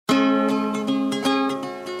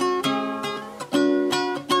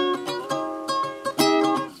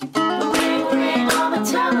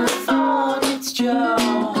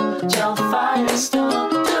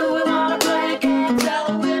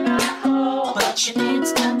what she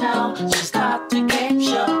needs to know. She's got the game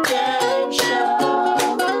show, game show,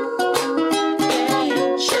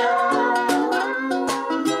 game show.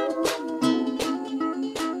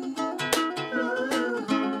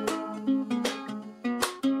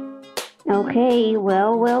 Okay,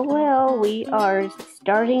 well, we are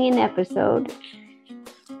starting an episode.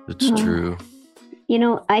 It's true. You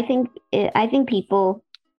know, I think people,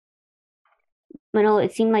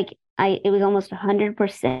 it seemed like it was almost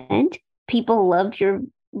 100%. People loved your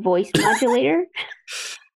voice modulator.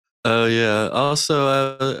 Oh yeah.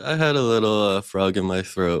 Also, I had a little frog in my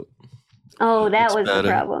throat. Oh, that It's was better. the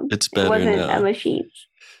problem. It's better It wasn't now. a machine.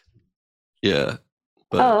 Yeah.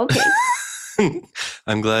 But Oh, okay.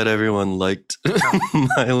 I'm glad everyone liked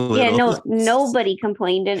my little. Yeah, no, nobody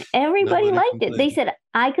complained, and everybody Nobody liked it. They complained. said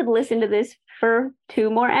I could listen to this for 2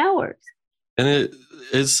 more hours. And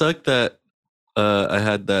it sucked that I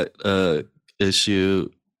had that issue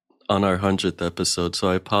on our 100th episode, so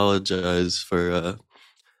I apologize for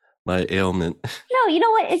my ailment. No, you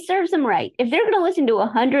know what? It serves them right. If they're going to listen to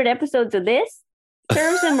 100 episodes of this,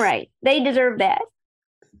 serves them right. They deserve that.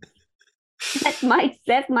 That's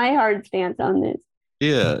my hard stance on this.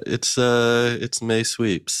 Yeah, it's May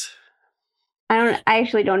Sweeps. I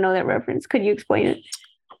actually don't know that reference. Could you explain it?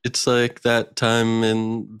 It's like that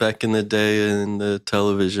time back in the day in the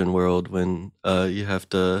television world when you have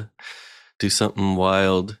to do something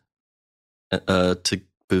wild to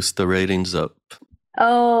boost the ratings up.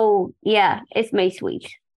 Oh, yeah, it's May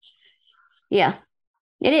Sweeps. Yeah,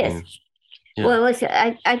 it is. Yeah. Well, listen,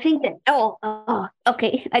 I think that,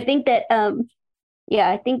 okay. I think that,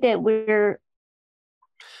 I think that we're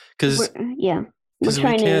Because we're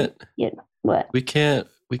trying to get what? We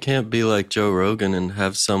can't be like Joe Rogan and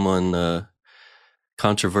have someone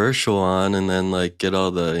controversial on and then like get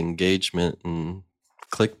all the engagement and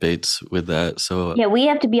clickbaits with that. So yeah, we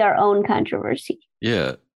have to be our own controversy.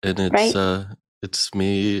 Yeah, and it's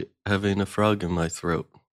me having a frog in my throat.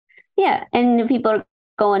 Yeah, and the people are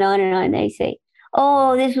going on and on. They say,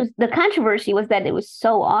 "Oh, the controversy was that it was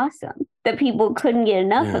so awesome that people couldn't get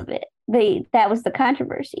enough of it." That was the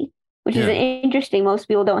controversy, which is interesting. Most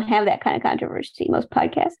people don't have that kind of controversy. Most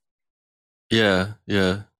podcasts. Yeah.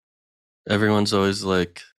 Everyone's always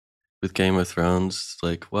like, with Game of Thrones,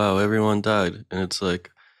 like, wow, everyone died, and it's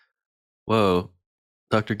like, whoa,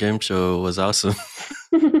 Dr. Game Show was awesome.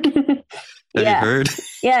 Have you heard?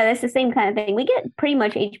 Yeah, that's the same kind of thing. We get pretty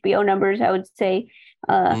much HBO numbers, I would say.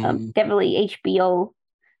 Definitely HBO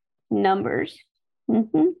numbers.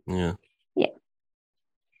 Mm-hmm. Yeah. Yeah.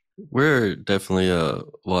 We're definitely a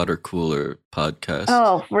water cooler podcast.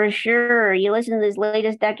 Oh, for sure. You listen to this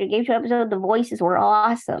latest Dr. Game Show episode, the voices were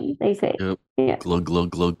awesome, they say. Yep. Yeah. Glug, glug,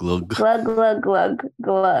 glug, glug. Glug, glug, glug,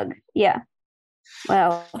 glug. Yeah.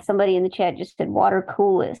 Well, somebody in the chat just said water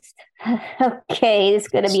coolest. Okay, this is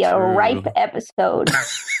going to be a ripe episode.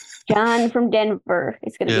 John from Denver.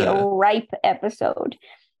 It's going to be a ripe episode.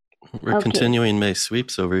 We're continuing May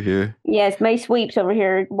Sweeps over here. Yes, May Sweeps over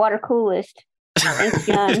here. Water coolest. Thanks,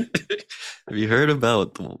 John. Have you heard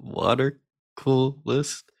about the water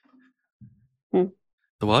coolest? The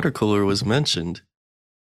water cooler was mentioned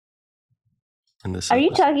in this. Are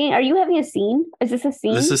you having a scene? Is this a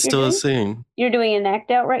scene? This is still a scene. You're doing an act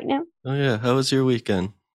out right now? Oh yeah. How was your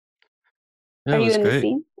weekend? Yeah, Are you in great. the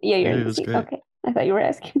scene? Yeah, you're in the scene. Great. Okay. I thought you were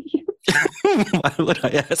asking you. Why would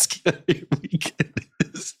I ask you how your weekend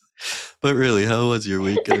is? But really, how was your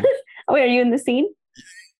weekend? Wait, are you in the scene?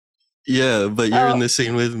 Yeah, but you're in the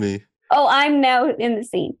scene with me. Oh, I'm now in the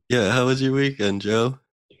scene. Yeah, how was your weekend, Joe?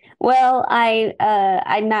 Well, I'm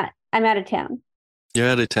out of town. You're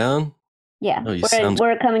out of town? Yeah,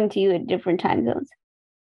 we're coming to you at different time zones.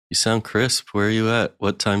 You sound crisp. Where are you at?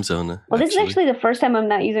 What time zone? Well, this is actually the first time I'm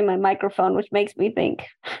not using my microphone, which makes me think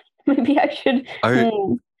maybe I should.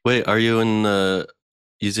 Wait, are you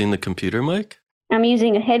using the computer mic? I'm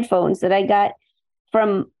using headphones that I got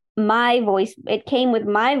from my voice. It came with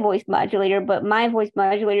my voice modulator, but my voice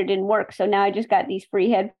modulator didn't work. So now I just got these free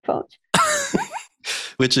headphones.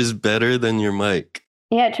 Which is better than your mic.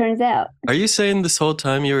 Yeah, it turns out. Are you saying this whole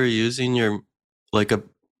time you were using your, like a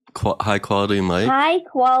high quality mic? High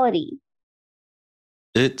quality.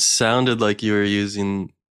 It sounded like you were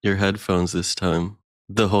using your headphones this time,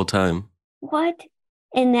 the whole time. What?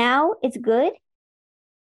 And now it's good?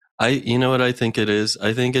 You know what I think it is?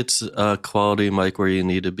 I think it's a quality mic where you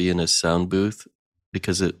need to be in a sound booth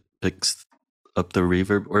because it picks up the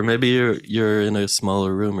reverb. Or maybe you're in a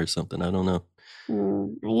smaller room or something. I don't know.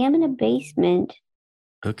 I am in a basement.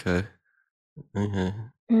 Okay. I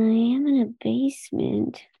am in a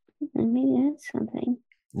basement. Maybe that's something.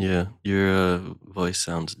 Yeah, your voice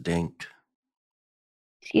sounds dank.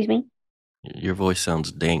 Excuse me? Your voice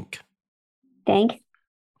sounds dank. Thanks.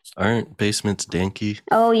 Aren't basements danky?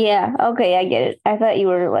 Oh yeah. Okay, I get it. I thought you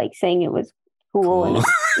were like saying it was cool. Cool.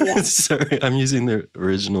 Yeah. Sorry, I'm using the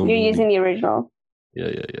original You're meaning. using the original.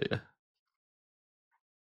 Yeah.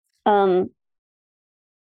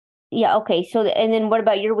 Yeah, okay. So and then what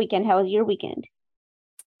about your weekend? How was your weekend?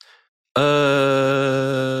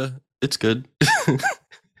 It's good.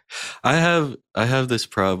 I have this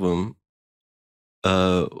problem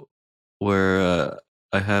uh where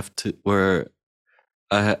I have to where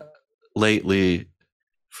lately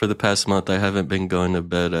for the past month I haven't been going to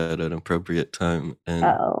bed at an appropriate time, and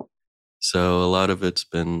Oh. so a lot of it's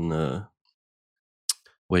been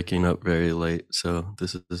waking up very late. So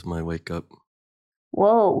this is my wake up.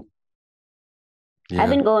 Whoa. Yeah.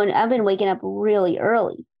 I've been waking up really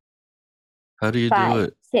early. How do you do 5,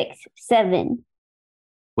 it? 6, 7.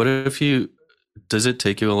 What if does it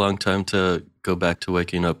take you a long time to go back to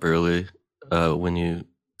waking up early when you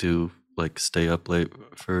do like stay up late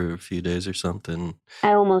for a few days or something?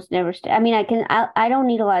 I almost never stay. I mean, I don't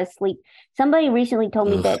need a lot of sleep. Somebody recently told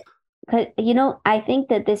me Ugh. that, cause I think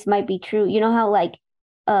that this might be true. You know how like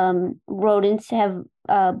rodents have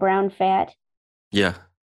brown fat, Yeah.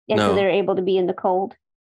 and so No. they're able to be in the cold.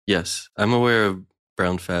 Yes. I'm aware of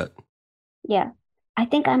brown fat. Yeah. I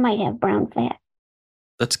think I might have brown fat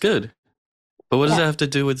That's good. But what does Yeah. that have to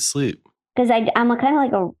do with sleep? because I'm a kind of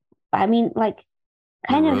like I mean, like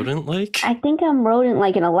kind of. Rodent like? I think I'm rodent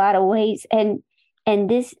like in a lot of ways, and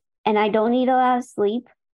this, and I don't need a lot of sleep.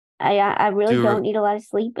 I really Do- don't need a lot of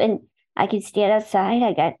sleep, and I can stand outside.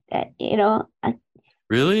 I got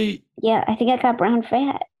Really? yeah. I think I got brown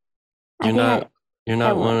fat. I You're think not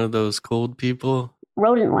I one of those cold people?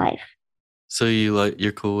 rodent life. So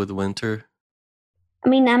you're cool with winter? I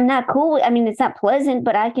mean, I'm not cool. I mean, it's not pleasant,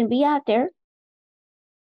 but I can be out there.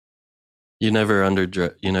 You never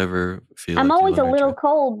underdress. You never feel I'm like you always a little underdress.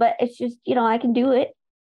 cold, but it's just I can do it.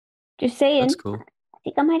 Just saying. That's cool. I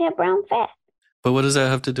think I might have brown fat. But what does that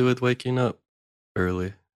have to do with waking up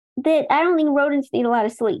early? That I don't think rodents need a lot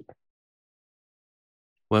of sleep.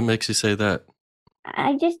 What makes you say that?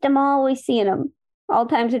 I just am always seeing them all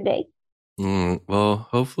times a day. Well,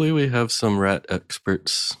 hopefully we have some rat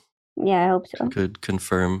experts Yeah, I hope so. who could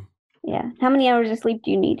confirm. Yeah. How many hours of sleep do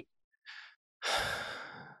you need?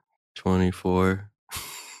 24.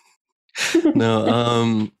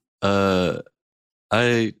 No,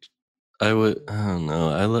 I don't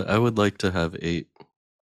know. I would like to have 8,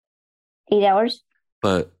 8 hours?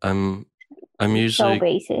 but I'm So usually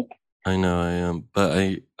basic. I know I am, but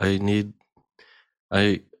I need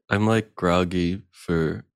I'm like groggy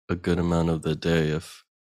for a good amount of the day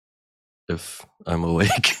if I'm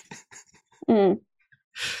awake. Mm.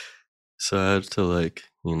 So I have to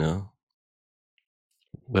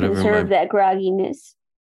whatever Conserve that grogginess.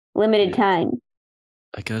 Limited Yeah. time.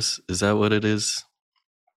 I guess, is that what it is?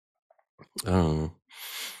 I don't know.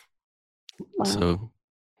 Wow. So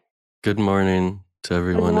good morning to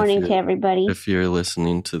everyone. Good morning to everybody. If you're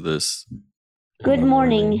listening to this. Good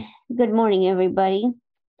morning. Good morning, everybody.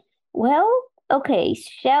 Well, okay.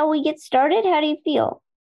 Shall we get started? How do you feel?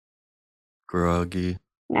 Groggy.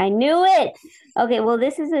 I knew it. Okay, well,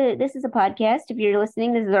 this is a podcast. If you're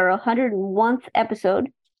listening, this is our 101th episode.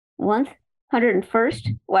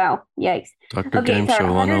 101st? Wow, yikes. Dr. Game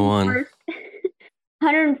Show 101.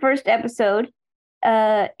 101st episode.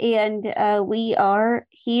 And we are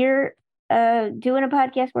here doing a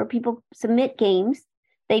podcast where people submit games.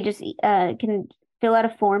 They just can fill out a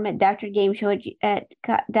form at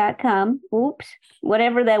drgameshow@.com. Oops,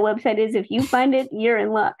 whatever that website is. If you find it, you're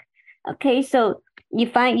in luck. Okay, so you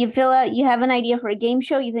fill out, you have an idea for a game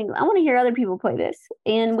show. You think, I want to hear other people play this,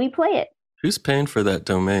 and we play it. Who's paying for that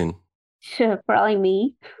domain? Sure, probably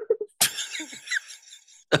me.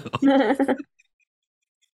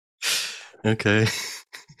 Okay.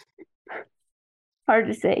 Hard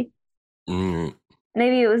to say.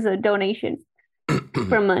 Maybe it was a donation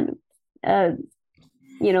from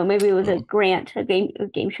maybe it was a grant, a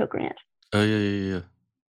game show grant. Oh yeah.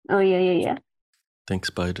 Oh yeah. Thanks,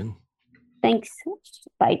 Biden. Thanks,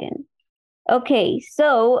 Biden. Okay,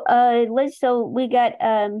 so we got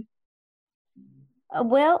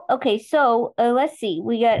let's see.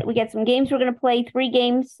 We got some games we're gonna play, 3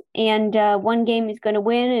 games, and one game is gonna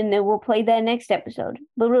win, and then we'll play that next episode.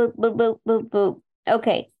 Boop, boop, boop, boop, boop.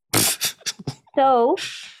 Okay. So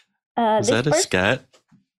is that a scat?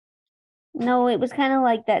 No, it was kind of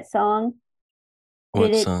like that song.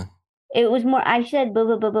 What song? It was more, I said boop,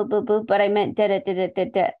 boop, boop, boop, boop, boop, but I meant da da da da da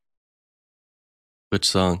da. Which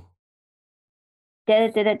song? Da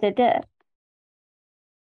da da da da.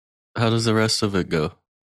 How does the rest of it go?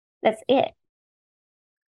 That's it.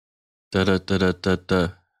 Da da da da da da.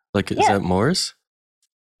 Like, is Yeah. that Morse?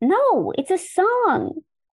 No, it's a song.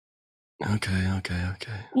 Okay.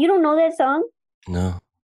 You don't know that song? No.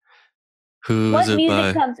 Who is it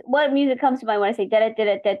by? What music comes to mind when I say da da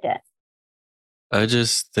da da da? I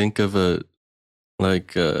just think of a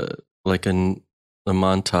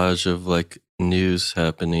montage of like news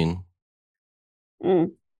happening.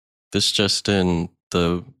 Mm. This just in,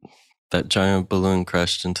 that giant balloon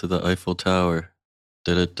crashed into the Eiffel Tower.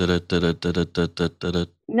 Did it?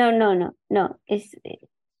 No.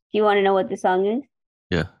 You want to know what the song is?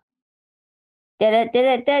 Yeah. Da da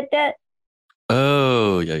da da da.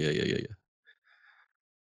 Oh, yeah.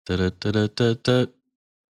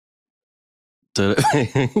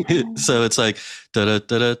 So it's like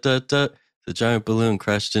the giant balloon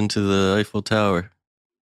crashed into the Eiffel Tower.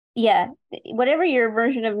 Yeah, whatever your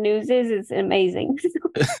version of news is, it's amazing.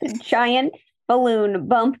 The giant balloon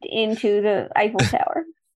bumped into the Eiffel Tower.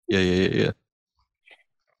 Yeah.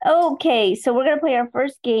 Okay, so we're gonna play our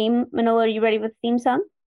first game. Manolo, are you ready with the theme song?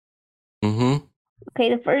 Mm-hmm. Okay,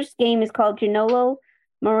 the first game is called Janolo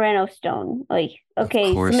Moreno Stone.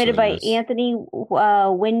 Submitted by Anthony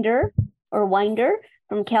Winder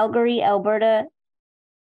from Calgary, Alberta.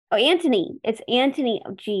 Oh, Anthony. It's Anthony.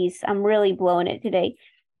 Oh, geez, I'm really blowing it today.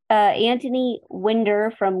 Anthony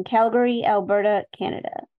Winder from Calgary, Alberta,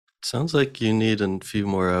 Canada. Sounds like you need a few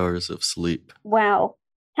more hours of sleep. Wow.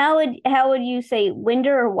 How would you say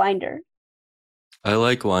Winder or Winder? I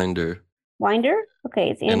like Winder. Winder? Okay,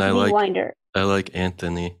 it's Anthony Winder. I like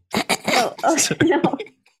Anthony. Oh, okay, no.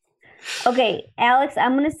 Okay, Alex,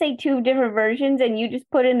 I'm going to say two different versions, and you just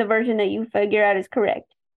put in the version that you figure out is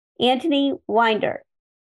correct. Anthony Winder.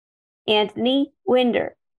 Anthony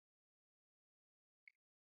Winder.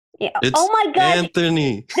 Yeah. Oh my God.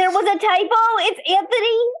 Anthony. There was a typo. It's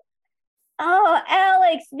Anthony. Oh,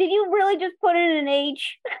 Alex, did you really just put in an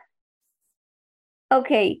H?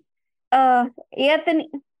 Okay. Anthony.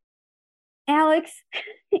 Alex.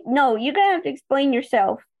 No, you're going to have to explain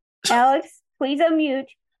yourself. Alex, please unmute.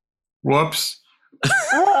 Whoops.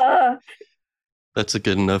 That's a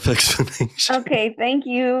good enough explanation. Okay, thank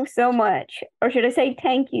you so much. Or should I say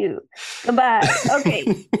thank you? Goodbye.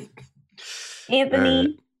 Okay.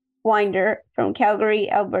 Anthony Winder from Calgary,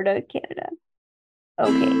 Alberta, Canada.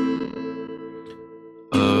 Okay.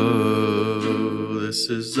 Oh, this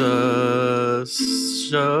is a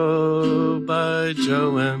show by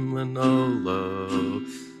Joe and Manolo.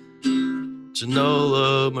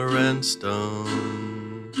 Janolo Morenstone.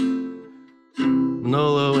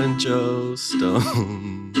 Manolo and Joe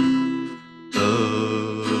Stone.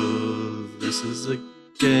 Oh, this is a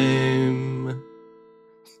game.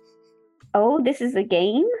 Oh, this is a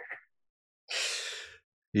game?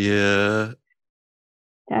 Yeah.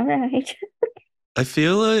 All right. I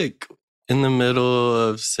feel like in the middle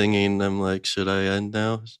of singing, I'm like, should I end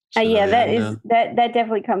now? That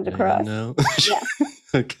definitely comes across. No. Yeah.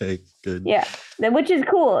 Okay, good. Yeah, which is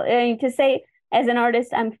cool. To say as an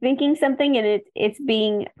artist, I'm thinking something and it's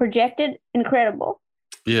being projected. Incredible.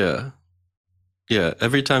 Yeah.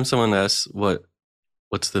 Every time someone asks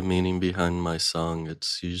what's the meaning behind my song,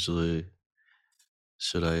 it's usually,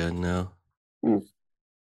 should I end now?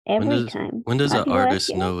 Every time. When does an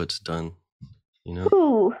artist know it's done? You know?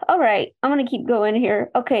 Ooh, all right. I'm going to keep going here.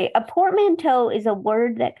 Okay. A portmanteau is a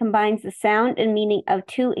word that combines the sound and meaning of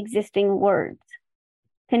two existing words.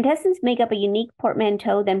 Contestants make up a unique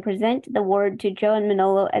portmanteau, then present the word to Joe and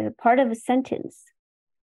Manolo as a part of a sentence.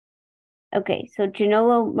 Okay, so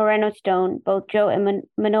Janolo Moreno Stone, both Joe and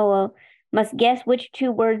Manolo must guess which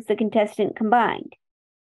two words the contestant combined.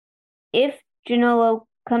 If Janolo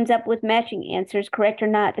comes up with matching answers, correct or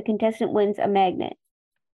not, the contestant wins a magnet.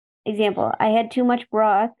 Example, I had too much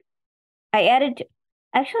broth. Actually,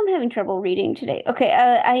 I'm having trouble reading today. Okay,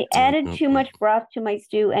 I added too much broth to my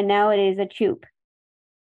stew, and now it is a choop.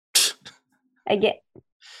 I get...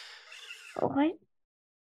 What?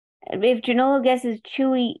 If Janolo guesses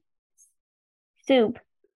chewy soup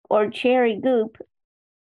or cherry goop,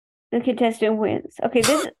 the contestant wins. Okay,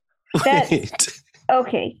 that's...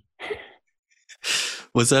 Okay.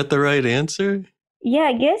 Was that the right answer? Yeah,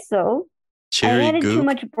 I guess so. Cherry I added goop? too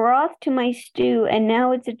much broth to my stew, and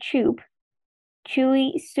now it's a choop.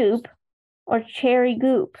 Chewy soup or cherry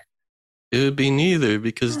goop. It would be neither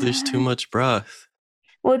because there's too much broth.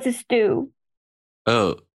 Well, it's a stew.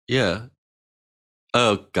 Oh, yeah.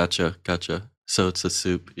 Oh, gotcha. So it's a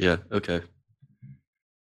soup. Yeah, okay.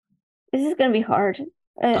 This is gonna be hard.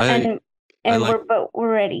 We're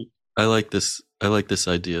ready. I like this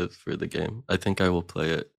idea for the game. I think I will play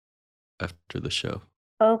it after the show.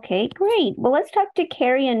 Okay, great. Well, let's talk to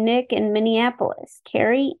Carrie and Nick in Minneapolis.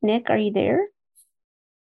 Carrie, Nick, are you there?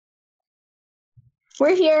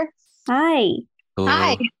 We're here. Hi. Hello.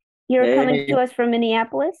 Hi. You're coming Hey. to us from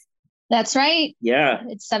Minneapolis? That's right. Yeah.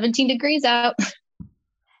 It's 17 degrees out.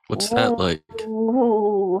 What's that like?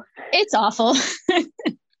 Ooh. It's awful.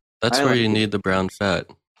 That's I where like you it. need the brown fat.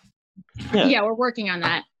 Yeah. Yeah, we're working on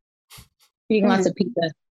that. Eating lots of pizza.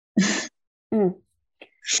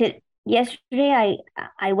 Yesterday,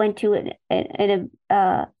 I went to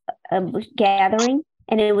a gathering,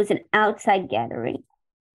 and it was an outside gathering,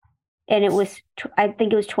 and it was I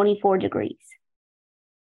think it was 24 degrees.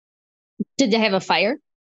 Did they have a fire?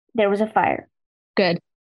 There was a fire. Good.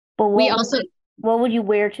 But We also, what would you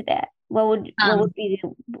wear to that? What would be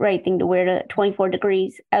the right thing to wear to 24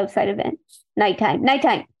 degrees outside event? Nighttime.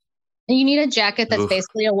 you need a jacket that's Oof.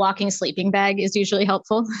 basically a walking sleeping bag is usually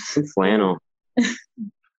helpful. Some flannel.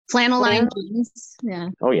 Flannel lined Flannel? jeans. Yeah.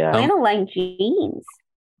 Oh yeah. Flannel line jeans.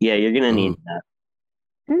 Yeah, you're gonna need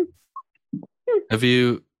that. Have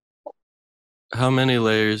you? How many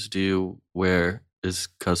layers do you wear? Is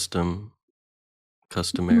customary?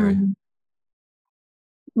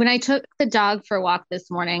 When I took the dog for a walk this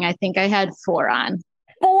morning, I think I had 4 on.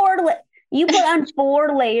 You put on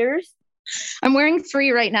 4 layers. I'm wearing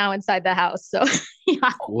 3 right now inside the house. So,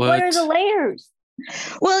 yeah. What are the layers?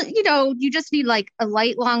 Well, you just need like a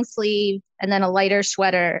light long sleeve and then a lighter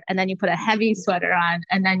sweater. And then you put a heavy sweater on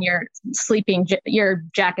and then your your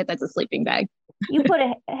jacket that's a sleeping bag. You put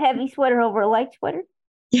a heavy sweater over a light sweater?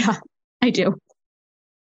 Yeah, I do.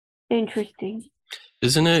 Interesting.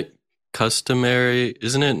 Isn't it customary?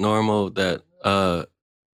 Isn't it normal that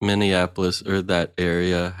Minneapolis or that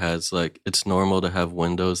area has like it's normal to have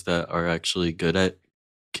windows that are actually good at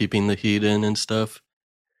keeping the heat in and stuff?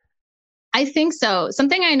 I think so.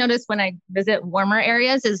 Something I notice when I visit warmer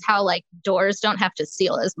areas is how like doors don't have to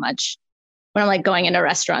seal as much when I'm like going into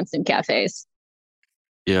restaurants and cafes.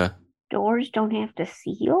 Yeah. Doors don't have to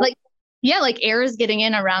seal? Like, yeah, like air is getting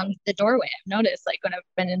in around the doorway. I've noticed like when I've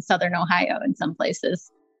been in Southern Ohio in some places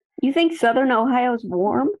You think Southern Ohio's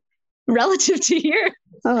warm? relative to here.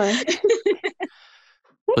 Oh.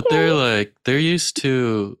 But they're used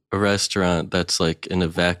to a restaurant that's like in a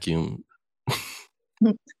vacuum,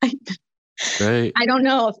 right? I don't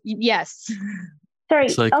know. Yes. Sorry.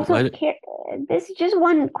 It's like, also, why this is just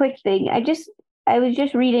one quick thing. I was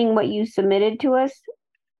just reading what you submitted to us.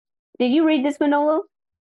 Did you read this, Manolo?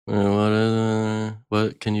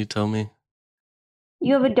 What can you tell me?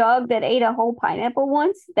 You have a dog that ate a whole pineapple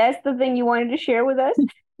once? That's the thing you wanted to share with us?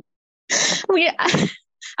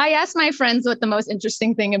 I asked my friends what the most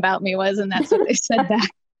interesting thing about me was, and that's what they said back.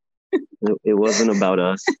 It wasn't about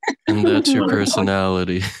us. And that's your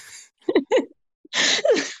personality.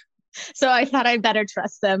 So I thought I'd better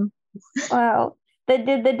trust them. Wow. Did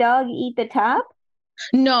the dog eat the top?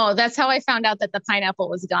 No, that's how I found out that the pineapple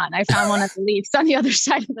was gone. I found one of the leaves on the other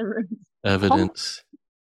side of the room. Evidence.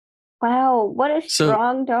 Wow, what a So-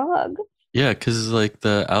 strong dog. Yeah, because like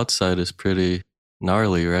the outside is pretty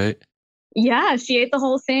gnarly, right? Yeah, she ate the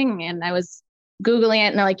whole thing. And I was Googling it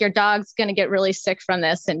and they're like, your dog's going to get really sick from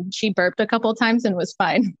this. And she burped a couple of times and was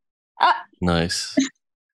fine. Nice.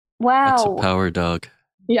 Wow. That's a power dog.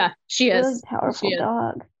 Yeah, she Good, is. powerful She is.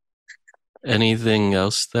 dog. Anything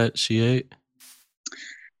else that she ate?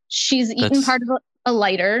 She's eaten That's- part of a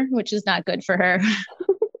lighter, which is not good for her.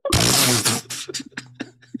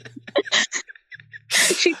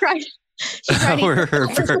 She tried How to were eat her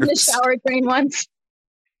the stopper from the burps? shower drain once.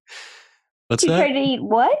 What's You tried that? to eat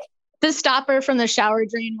what? The stopper from the shower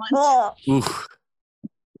drain once. Oh, Oof.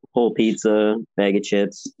 Whole pizza, bag of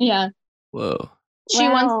chips. Yeah. Whoa.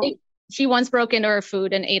 Wow. She once broke into her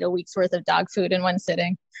food and ate a week's worth of dog food in one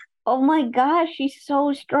sitting. oh my gosh, she's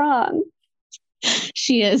so strong.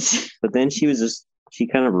 She is. But then she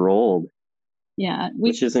kind of rolled, Yeah.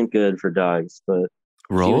 which isn't good for dogs, but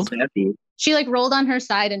Rolled? she was happy. She like rolled on her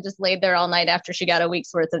side and just laid there all night after she got a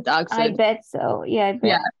week's worth of dog I food. bet so. Yeah, I bet.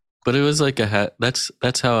 Yeah. But it was like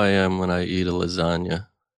that's how I am when I eat a lasagna.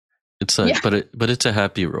 It's like Yeah. but it's a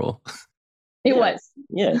happy roll. It was.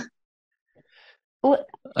 Yeah. What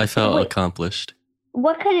I felt Wait. accomplished.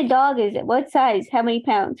 what kind of dog is it? What size? How many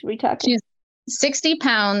pounds are we talking? She's 60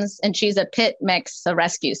 pounds and she's a pit mix, a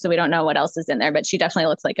rescue. So we don't know what else is in there, but she definitely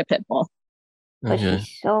looks like a pit bull. But Okay.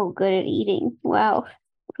 she's so good at eating. Wow.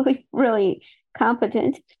 Really, really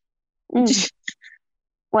competent. Mm.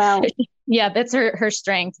 Wow. Yeah, that's her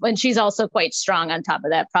strength. And she's also quite strong on top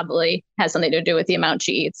of that. Probably has something to do with the amount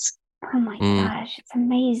she eats. Oh my Mm. gosh, it's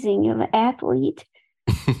amazing. You're an athlete.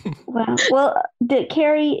 Wow. Well,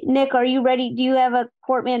 Carrie, Nick, are you ready? Do you have a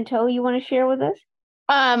portmanteau you want to share with us?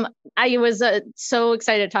 I was so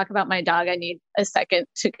excited to talk about my dog. I need a second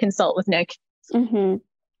to consult with Nick. Mm-hmm.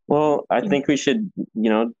 Well, I think we should,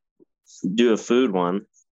 do a food one.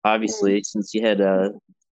 Obviously, since you had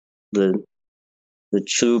the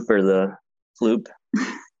choop or the floop.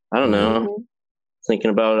 I don't know. Mhm.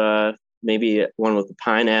 Thinking about maybe one with the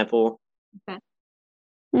pineapple.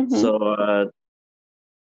 Mhm. So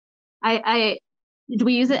I do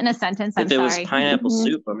we use it in a sentence? I'm if it was sorry. pineapple Mhm.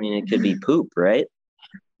 soup, I mean, it could be poop, right?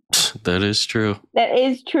 That is true. That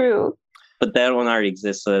is true. But that one already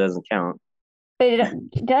exists, so it doesn't count. But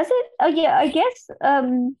does it? Oh yeah, I guess.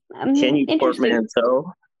 I'm Can you interested.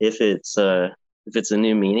 portmanteau if it's a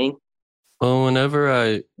new meaning? Well, whenever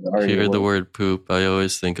I Already hear the was. word poop, I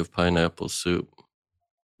always think of pineapple soup.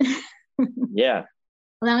 Yeah.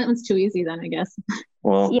 Well, that one's too easy then, I guess.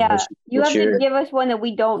 Well, Yeah, what's- you what's have your- to give us one that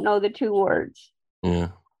we don't know the two words. Yeah.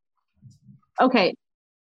 Okay.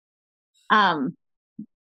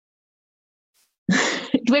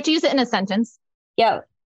 Do we have to use it in a sentence? Yeah.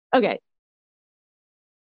 Okay.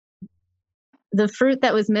 The fruit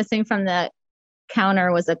that was missing from the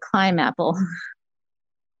counter was a climb apple.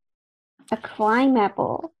 A climb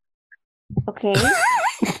apple. Okay.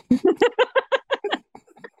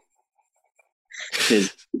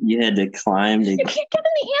 'cause you had to climb to. You keep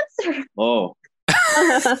getting the answer. Oh,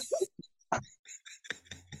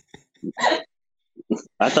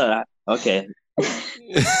 I thought. Okay.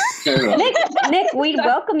 Nick, we'd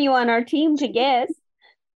welcome you on our team to guess.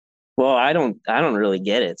 Well, I don't really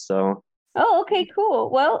get it, so Oh, okay, cool.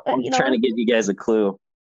 Well, I'm trying to give you guys a clue.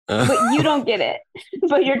 but you don't get it.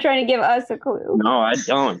 But you're trying to give us a clue. No, I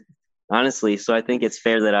don't. Honestly, so I think it's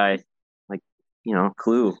fair that I,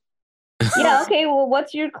 clue. Yeah, okay. Well,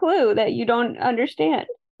 what's your clue that you don't understand?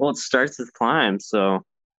 Well, it starts with climb, so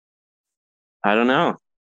I don't know.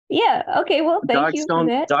 Yeah, okay. Well, thank you for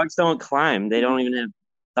that. Dogs don't climb. They don't even have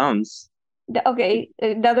thumbs. Okay,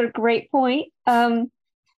 another great point.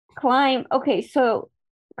 Climb. Okay, so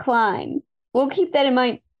climb. We'll keep that in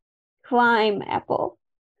mind. Climb apple.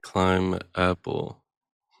 Climb apple.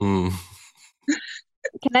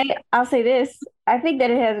 I'll say this. I think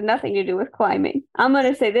that it has nothing to do with climbing. I'm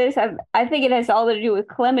gonna say this. I think it has all to do with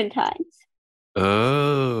clementines.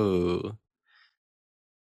 Oh.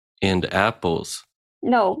 And apples.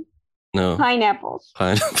 No, No. pineapples.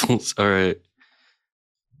 Pineapples. All right.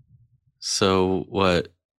 So what?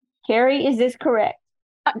 Carrie, is this correct?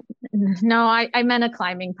 No, I meant a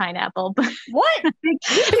climbing pineapple, but What? You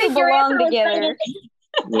two Your belong answer was together.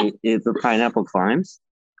 Wait, if the pineapple climbs?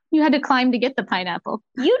 you had to climb to get the pineapple.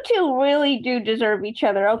 You two really do deserve each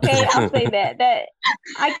other, okay? I'll say that. That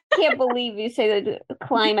I can't believe you say that a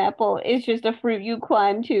climb apple is just a fruit you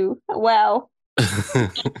climb to. Wow.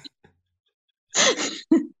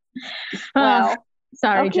 Wow.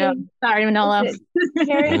 Sorry, Okay. Joe. Sorry, Manolo. Listen,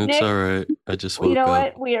 Carrie, It's Nick, all right. I just woke you know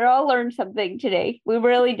up. what? We all learned something today. We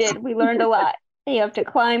really did. We learned a lot. You have to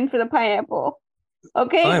climb for the pineapple.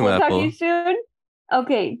 Okay, Climb we'll talk to apple. you soon.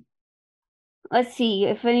 Okay. Let's see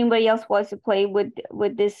if anybody else wants to play with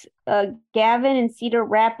this. Gavin in Cedar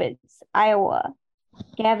Rapids, Iowa.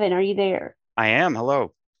 Gavin, are you there? I am.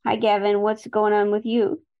 Hello. Hi, Gavin. What's going on with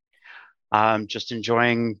you? Just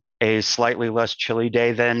enjoying a slightly less chilly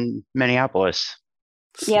day than Minneapolis.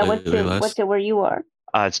 Yeah, what's Slightly it? less. What's it where you are?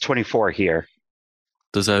 It's 24 here.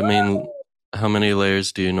 Does that mean how many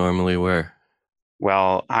layers do you normally wear?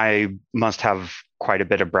 Well, I must have quite a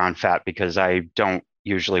bit of brown fat because I don't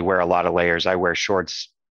usually wear a lot of layers. I wear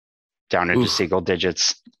shorts down into Oof. single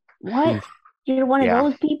digits. What? Oof. You're one of Yeah.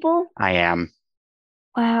 those people? I am.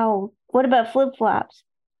 Wow. What about flip-flops?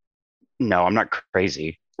 No, I'm not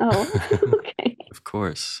crazy. Oh, okay. Of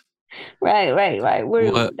course. Right.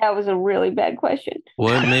 What- That was a really bad question.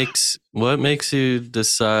 What makes you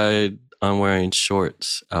decide on wearing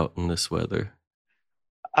shorts out in this weather?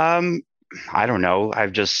 I don't know.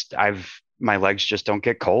 My legs just don't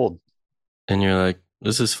get cold. And you're like,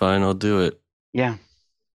 this is fine, I'll do it. Yeah,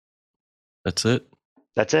 That's it.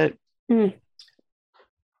 that's it. And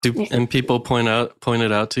people point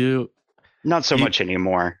it out to you? Not so You- much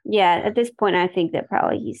anymore. Yeah, at this point, I think that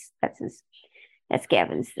probably that's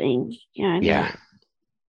Gavin's thing. You know what I mean? Yeah.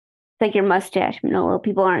 It's like your mustache, Manolo.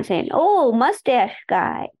 People aren't saying, "Oh, mustache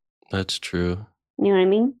guy." That's true. You know what I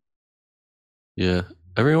mean? Yeah.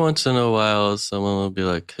 Every once in a while, someone will be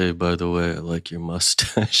like, hey, by the way, I like your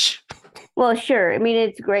mustache. Well, sure. I mean,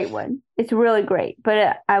 it's a great one. It's really great.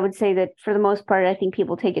 But I would say that for the most part, I think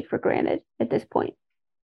people take it for granted at this point,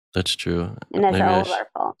 That's true. and that's Maybe all I of our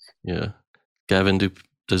faults. Yeah. Gavin,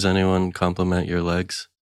 does anyone compliment your legs?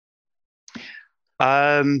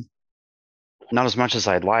 Not as much as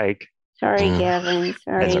I'd like. Sorry, Mm. Gavin.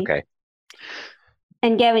 Sorry. That's okay.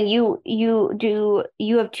 And Gavin, you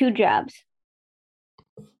have two jobs,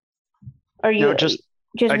 or you No, I just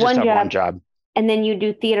one have job? one job. And then you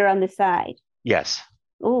do theater on the side. Yes,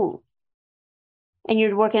 Ooh. And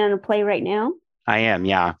you're working on a play right now? I am.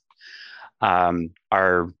 Yeah.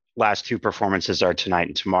 Our last two performances are tonight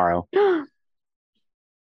and tomorrow.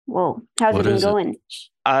 Whoa. How's What it been is it? going?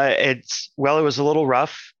 It was a little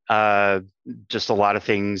rough. Just a lot of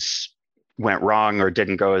things went wrong or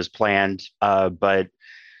didn't go as planned. But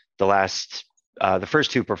the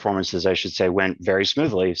first two performances, I should say, went very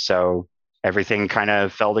smoothly. So everything kind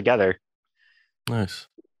of fell together. Nice.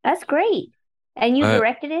 That's great. And you All right.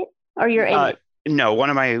 directed it? Or you're in it? No, one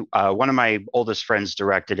of my oldest friends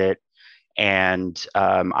directed it, and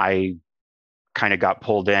I kind of got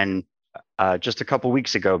pulled in just a couple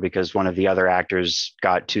weeks ago because one of the other actors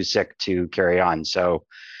got too sick to carry on. So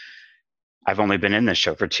I've only been in this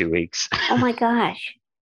show for 2 weeks. Oh my gosh.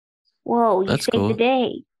 Whoa, you That's saved cool. the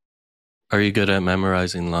day. Are you good at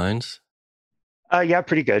memorizing lines? Yeah,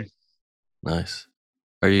 pretty good. Nice.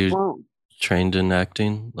 Are you Whoa. trained in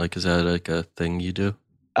acting? Like, is that like a thing you do?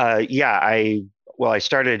 Yeah, I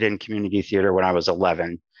started in community theater when I was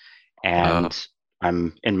 11, and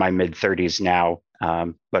I'm in my mid 30s now.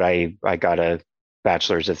 But I got a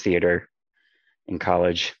bachelor's of theater in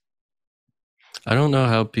college. I don't know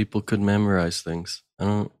how people could memorize things. I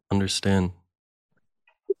don't understand.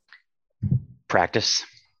 Practice.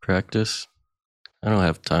 Practice? I don't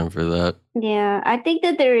have time for that. Yeah, I think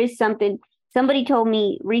that there is something. Somebody told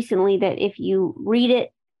me recently that if you read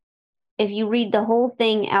the whole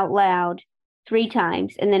thing out loud 3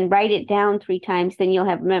 times and then write it down 3 times, then you'll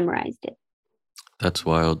have memorized it. That's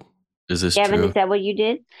wild. Is this Gavin, true? is that what you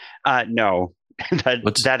did? No,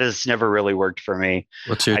 that has never really worked for me.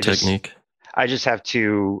 What's your technique? I just have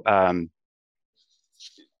to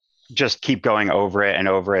just keep going over it and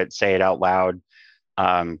over it, say it out loud.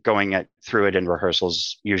 Going through it in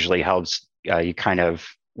rehearsals usually helps.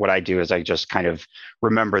 What I do is I just kind of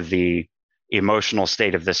remember the emotional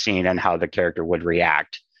state of the scene and how the character would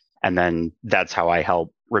react. And then that's how I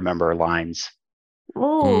help remember lines.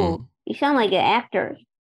 Oh, you sound like an actor.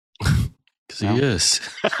 Because he is.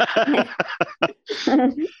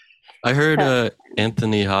 I heard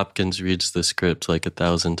Anthony Hopkins reads the script like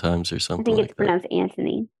 1,000 times or I something think like it's pronounced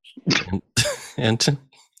Anthony. that. Anthony?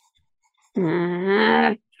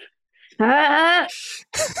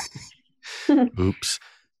 Oops.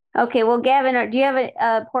 Okay, well, Gavin, do you have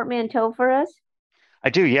a portmanteau for us? I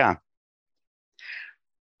do, yeah.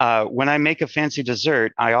 When I make a fancy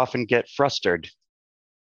dessert, I often get frustrated.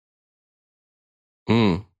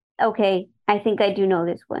 Okay, I think I do know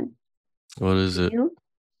this one. What is it? Do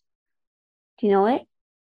you know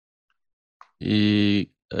it?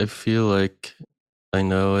 I feel like I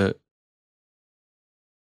know it.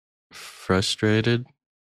 Frustrated?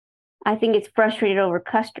 I think it's frustrated over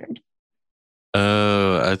custard.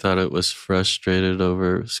 Oh, I thought it was frustrated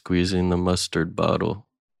over squeezing the mustard bottle.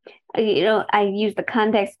 I use the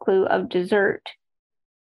context clue of dessert.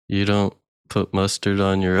 You don't put mustard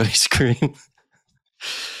on your ice cream?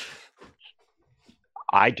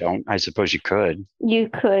 I don't. I suppose you could. You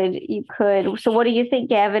could. So what do you think,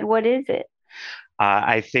 Gavin? What is it?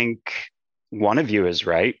 I think one of you is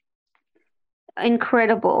right.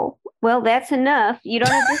 Incredible. Well, that's enough. You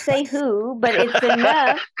don't have to say who, but it's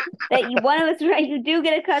enough that one of us is right. You do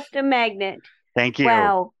get a custom magnet. Thank you.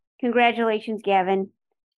 Wow. Congratulations, Gavin.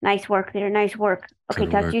 Nice work there. Nice work. Okay,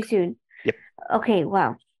 Good talk to you work. soon. Yep. Okay,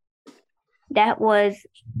 wow. That was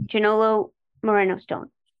Janolo Moreno Stone.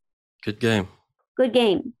 Good game. Good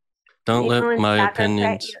game. Don't let Anyone my soccer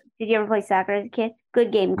opinions. Did you ever play soccer as a kid?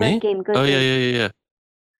 Good game. Good Me? game. Good Oh, game. yeah.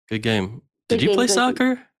 Good game. Good Did you game, play good game.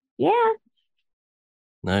 soccer? Yeah.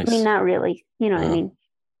 Nice. I mean, not really. You know what I Oh. mean?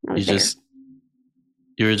 I was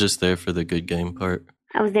You were just there for the good game part.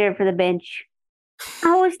 I was there for the bench.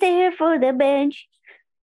 I was there for the bench.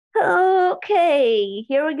 Okay,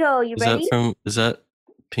 here we go. You ready? Is that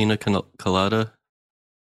Pina Colada?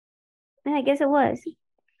 Yeah, I guess it was.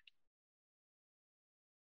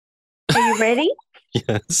 Are you ready?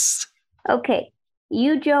 Yes. Okay.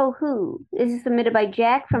 You Joe Who. This is submitted by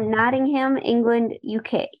Jack from Nottingham, England,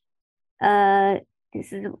 UK.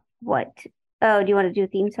 This is what? Oh, do you want to do a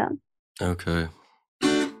theme song? Okay.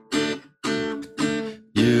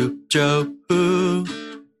 You Joe Who,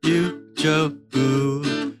 Joe Who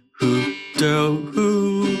Joe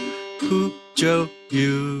Who Joe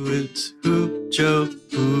you, it's who Joe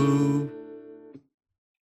Who.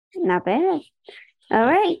 Not bad. All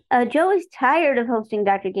right. Joe is tired of hosting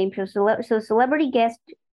Dr. Game Show, so celebrity guest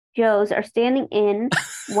Joes are standing in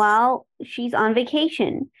while she's on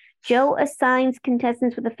vacation. Joe assigns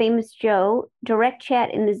contestants with a famous Joe, direct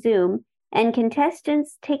chat in the Zoom, and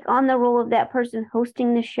contestants take on the role of that person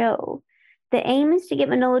hosting the show. The aim is to get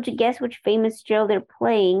Manolo to guess which famous show they're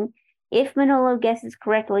playing. If Manolo guesses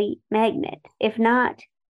correctly, magnet. If not,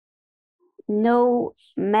 no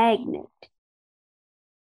magnet.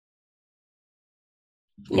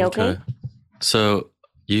 You okay? So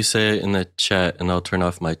you say it in the chat, and I'll turn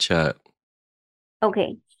off my chat.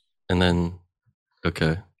 Okay. And then,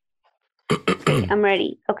 okay. Okay, I'm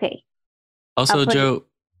ready. Okay. Also, Joe,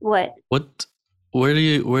 what? Where do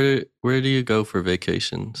you go for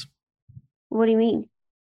vacations? What do you mean?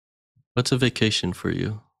 What's a vacation for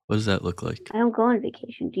you? What does that look like? I don't go on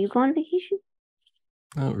vacation. Do you go on vacation?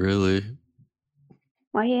 Not really.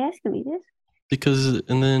 Why are you asking me this? Because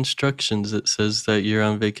in the instructions it says that you're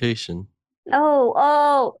on vacation.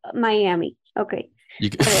 Oh, Miami. Okay.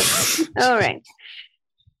 All right.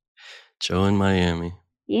 Joe in Miami.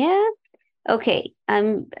 Yeah. Okay.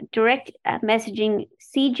 I'm direct messaging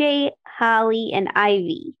CJ, Holly, and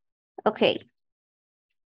Ivy. Okay.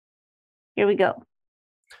 Here we go.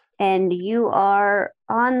 And you are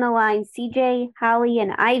on the line, CJ, Holly,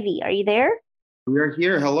 and Ivy. Are you there? We are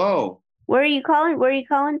here. Hello. Where are you calling? Where are you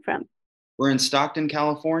calling from? We're in Stockton,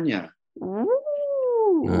 California.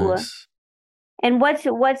 Ooh. Nice. And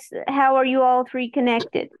how are you all three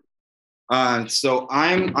connected? So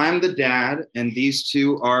I'm the dad, and these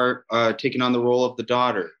two are taking on the role of the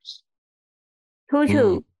daughters. Who's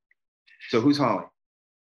who? So who's Holly?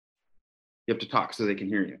 You have to talk so they can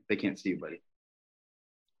hear you. They can't see you, buddy.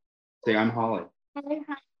 Say, I'm Holly. And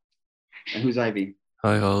who's Ivy?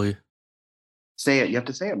 Hi, Holly. Say it. You have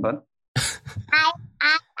to say it, bud.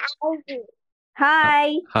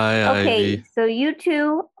 Hi. Hi, Okay, Ivy. so you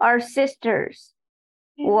two are sisters.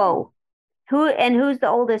 Whoa. Who's the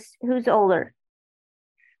oldest? Who's older?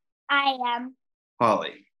 I am.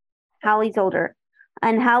 Holly. Holly's older.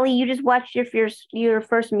 And Holly, you just watched your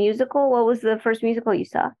first musical. What was the first musical you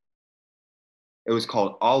saw? It was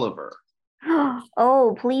called Oliver.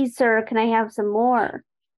 Oh, please, sir, can I have some more?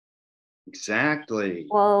 Exactly.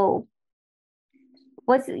 Whoa.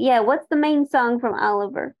 What's the main song from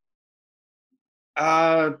Oliver?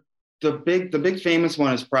 The big famous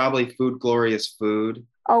one is probably Food Glorious Food.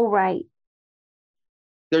 Oh, right.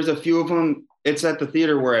 There's a few of them. It's at the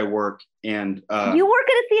theater where I work, and you work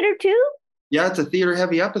at a theater too? Yeah, it's a theater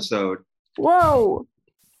heavy episode. Whoa.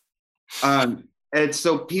 And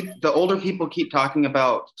so the older people keep talking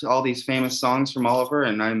about all these famous songs from Oliver,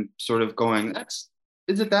 and I'm sort of going,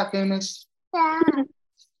 is it that famous? Yeah.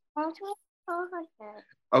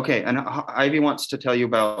 Okay, and Ivy wants to tell you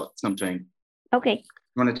about something. Okay.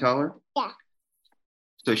 You want to tell her? Yeah.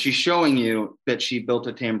 So she's showing you that she built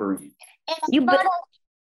a tambourine.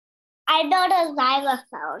 I built a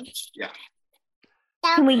xylophone. Yeah.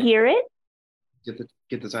 Can we hear it?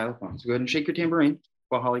 Get the xylophone. So go ahead and shake your tambourine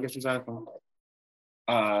while Holly gets the xylophone.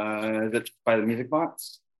 That's by the music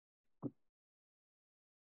box.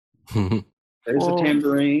 There's the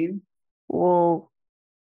tambourine. Whoa.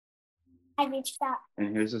 I reached out.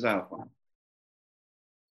 And here's the xylophone.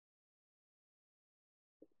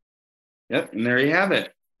 Yep, and there you have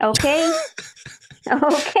it. Okay.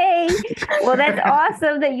 Okay. Well, that's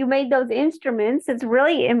awesome that you made those instruments. It's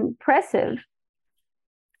really impressive.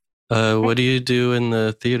 What do you do in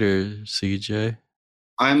the theater, CJ?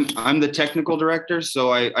 I'm the technical director,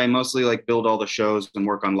 so I mostly like build all the shows and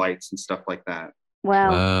work on lights and stuff like that.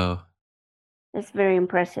 Wow. That's very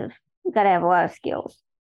impressive. You got to have a lot of skills.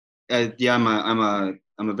 Yeah,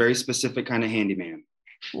 I'm a very specific kind of handyman.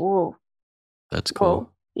 Whoa. That's cool. Whoa.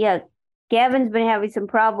 Yeah. Gavin's been having some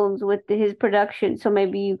problems with his production, so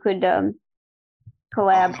maybe you could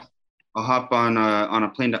collab. I'll hop on a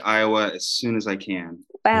plane to Iowa as soon as I can.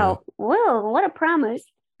 Wow. Yeah. Well, what a promise.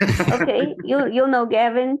 Okay, you'll know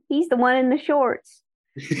Gavin. He's the one in the shorts.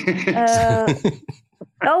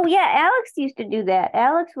 Oh yeah, Alex used to do that.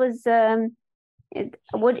 Alex was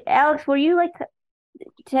Alex, were you like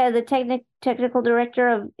the technical director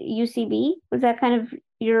of UCB? Was that kind of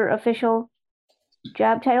your official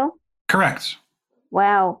job title? Correct.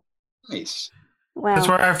 Wow. Nice. Wow. That's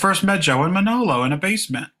where I first met Joe and Manolo in a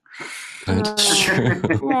basement.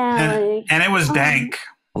 Wow. And it was dank.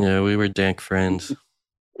 Yeah, we were dank friends.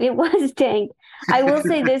 It was dank. I will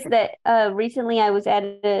say this, that recently I was at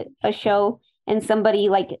a show and somebody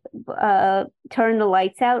turned the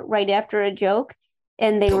lights out right after a joke,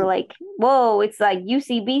 and they were like, whoa, it's like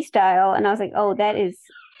UCB style. And I was like, oh,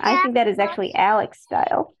 I think that is actually Alex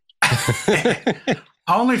style.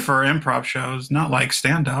 Only for improv shows, not like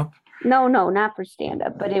stand-up. No, not for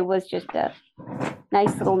stand-up, but it was just a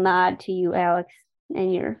nice little nod to you, Alex,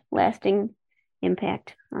 and your lasting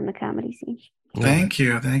impact on the comedy scene. Thank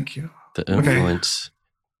you. The influence.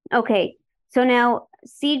 Okay, so now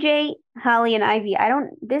CJ, Holly and Ivy,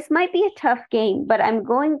 this might be a tough game, but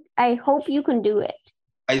I hope you can do it.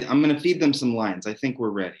 I'm going to feed them some lines. I think we're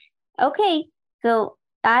ready. Okay, so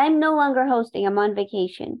I'm no longer hosting. I'm on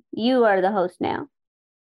vacation. You are the host now.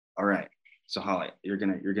 All right. So Holly, you're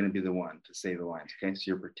gonna be the one to say the lines. Okay. So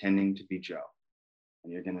you're pretending to be Joe,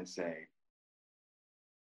 and you're gonna say,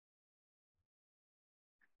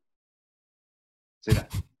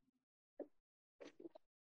 that.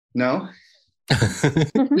 No.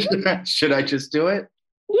 Should I just do it?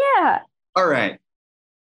 Yeah. All right.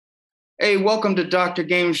 Hey, welcome to Dr.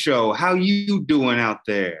 Game Show. How you doing out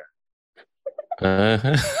there?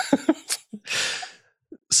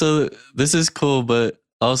 So this is cool, but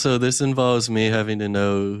also this involves me having to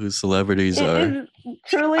know who celebrities It are. is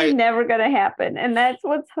truly never going to happen, and that's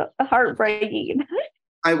what's heartbreaking.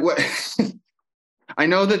 I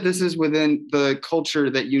know that this is within the culture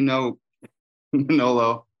that you know,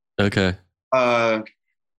 Manolo. Okay. I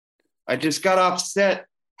just got off set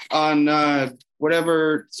on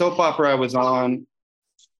whatever soap opera I was on,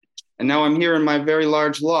 and now I'm here in my very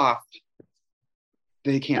large loft.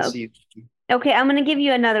 They can't see you. Okay, I'm gonna give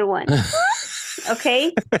you another one.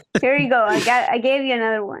 Okay, here you go. I gave you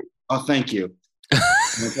another one. Oh, thank you. Can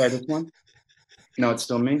I try this one? No, it's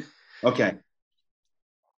still me. Okay.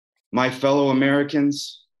 My fellow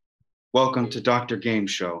Americans, welcome to Dr. Game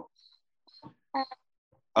Show.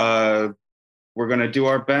 We're going to do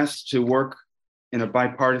our best to work in a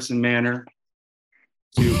bipartisan manner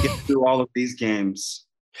to get through all of these games.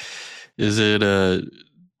 Is it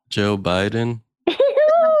Joe Biden?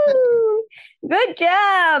 Good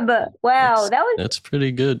job. Wow, that's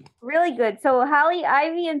pretty good. Really good. So Holly,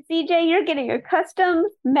 Ivy, and CJ, you're getting a custom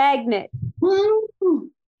magnet. Woo!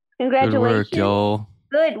 Congratulations. Good work, y'all.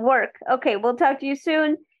 Good work. Okay, we'll talk to you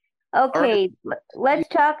soon. Okay, let's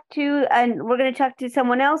talk to, and we're going to talk to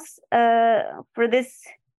someone else for this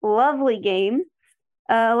lovely game.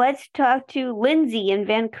 Let's talk to Lindsay in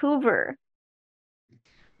Vancouver.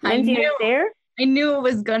 Lindsay, are you there? I knew it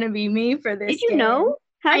was going to be me for this. Did you know?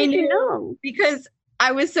 How did you know? Because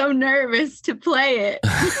I was so nervous to play it.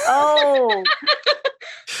 Oh.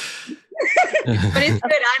 But it's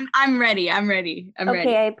good. I'm ready. I'm ready.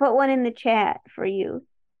 Okay, I put one in the chat for you.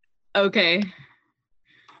 Okay.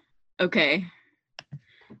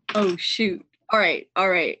 Oh, shoot. All right.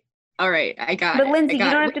 I got it. But Lindsay, you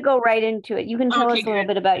don't have to go right into it. You can tell us a little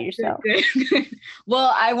bit about yourself. Good.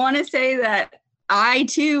 Well, I want to say that I,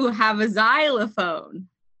 too, have a xylophone.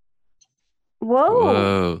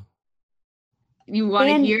 Whoa. You want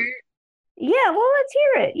to hear it? Yeah, well, let's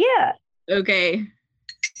hear it. Yeah. Okay.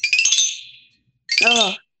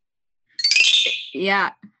 Oh.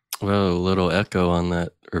 Yeah. Whoa, a little echo on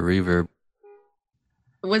that, or reverb.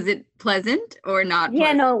 Was it pleasant or not?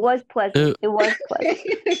 Yeah, no, it was pleasant. It was pleasant.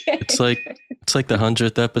 It's like the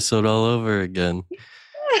 100th episode all over again.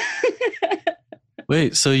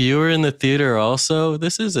 Wait, so you were in the theater also?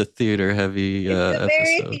 This is a theater heavy episode.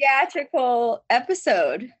 Very theatrical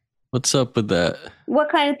episode. What's up with that? What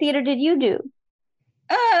kind of theater did you do?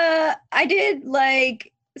 I did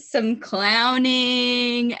like some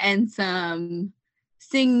clowning and some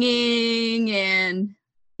singing and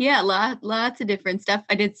yeah, lots of different stuff.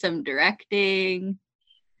 I did some directing.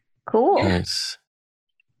 Cool. Nice.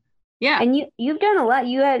 Yeah. And you've done a lot.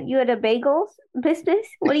 You had a bagel business?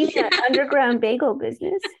 What do you mean, an underground bagel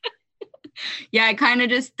business? Yeah, I kind of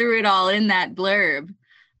just threw it all in that blurb.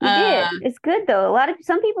 You did. It's good though.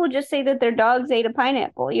 Some people just say that their dogs ate a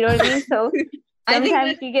pineapple. You know what I mean? So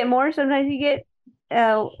sometimes you get more, sometimes you get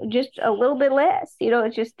just a little bit less. You know,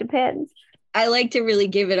 it just depends. I like to really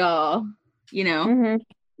give it all, you know. Mm-hmm.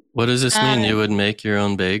 What does this mean? You would make your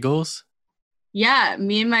own bagels? Yeah,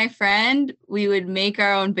 me and my friend, we would make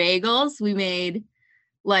our own bagels. We made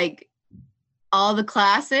like all the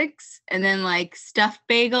classics and then like stuffed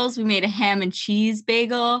bagels. We made a ham and cheese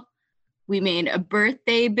bagel. We made a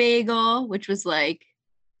birthday bagel, which was like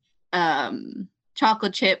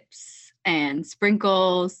chocolate chips and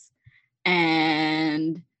sprinkles.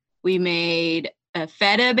 And we made a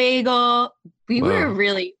feta bagel. We were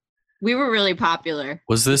really popular.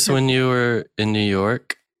 Was this when you were in New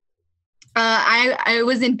York? I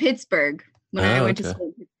was in Pittsburgh when I went to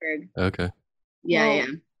school in Pittsburgh. Okay. Yeah.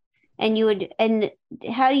 And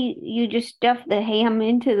how do you just stuff the ham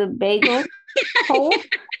into the bagel hole?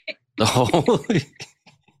 The hole?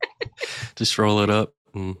 Just roll it up.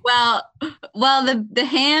 Well, the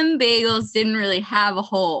ham bagels didn't really have a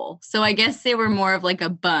hole, so I guess they were more of like a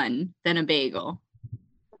bun than a bagel.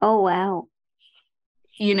 Oh wow!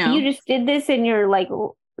 You know, you just did this in your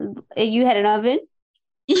you had an oven.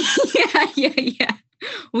 Yeah.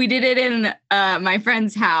 We did it in my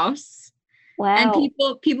friend's house, Wow. And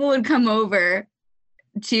people would come over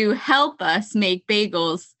to help us make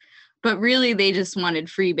bagels, but really they just wanted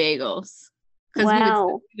free bagels because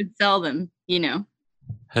Wow. we would sell them, you know.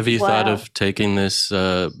 Have you thought Wow. of taking this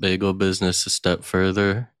bagel business a step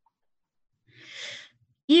further,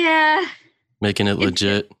 Yeah, making it It's-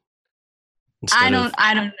 legit? I instead don't of-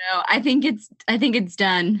 I don't know. I think it's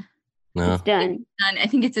done. No. It's done. I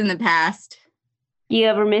think it's in the past. Do you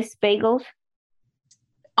ever miss bagels?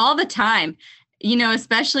 All the time. You know,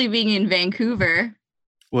 especially being in Vancouver.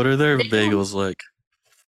 What are their They don't- bagels like?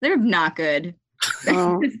 They're not good.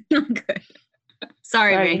 Oh, It's not good.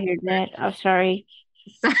 Sorry, sorry to hear Vancouver. that. I'm sorry.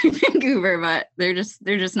 Sorry, Vancouver, but they're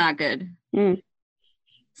just not good. Mm.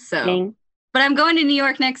 So, Dang. but I'm going to New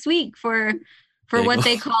York next week for what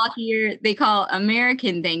they Bagels. call here. They call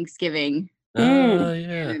American Thanksgiving. Oh,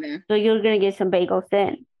 yeah. Canada. So you're gonna get some bagels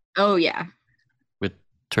then? Oh yeah, With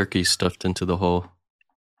turkey stuffed into the hole.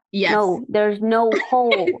 yes. No, there's no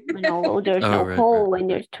hole, Manolo. There's Oh, no right, hole right. when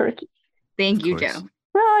there's turkey. Thank Of you, course. Joe.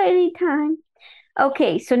 Well, anytime.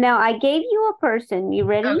 Okay, so now I gave you a person. You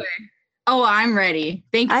ready? Okay. Oh, I'm ready.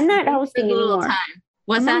 Thanks. I'm not thanks for hosting the little anymore. time.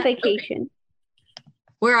 What's I'm that? on Okay. vacation.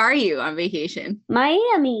 Where are you on vacation?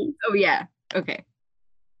 Miami. Oh yeah. Okay.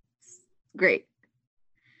 Great.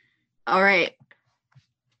 All right.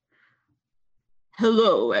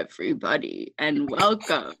 Hello, everybody, and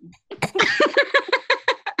welcome.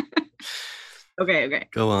 Okay.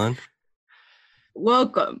 Go on.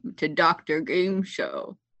 Welcome to Dr. Game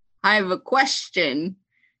Show. I have a question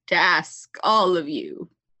to ask all of you.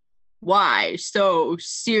 Why so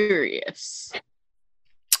serious?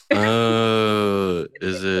 Oh,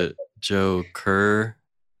 is it Joe Kerr?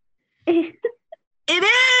 It is.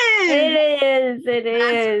 It is. It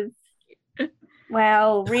is.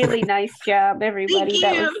 Wow, really nice job, everybody. Thank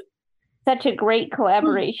That you. was such a great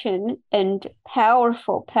collaboration and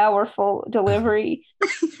powerful, powerful delivery.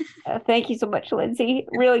 Thank you so much, Lindsay.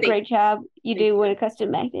 Really Thank great job. You do win a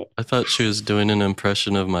custom magnet. I thought she was doing an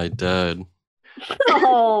impression of my dad.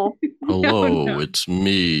 Oh, Hello, no. it's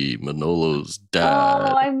me, Manolo's oh,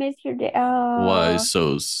 dad. I miss your day. Oh, Why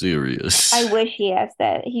so serious? I wish he asked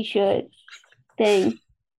that. He should. Dang.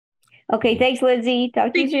 Okay, thanks, Lindsay.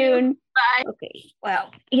 Talk to you Thank you. soon. Bye. Okay.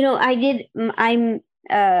 Wow.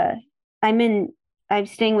 I'm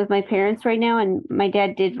staying with my parents right now, and my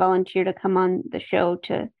dad did volunteer to come on the show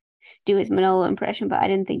to do his Manolo impression, but I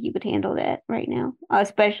didn't think you could handle that right now,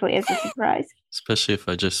 especially as a surprise. Especially if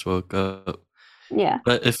I just woke up. Yeah.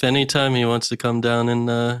 But if anytime he wants to come down and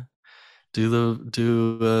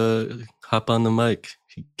hop on the mic,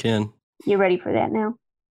 he can. You're ready for that now?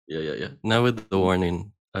 Yeah. Now with the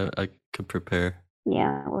warning, I could prepare.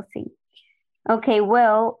 Yeah, we'll see. Okay,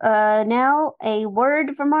 well, now a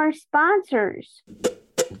word from our sponsors.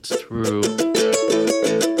 It's true.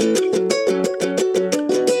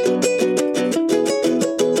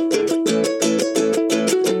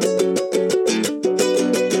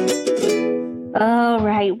 All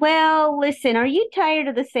right. Well, listen, are you tired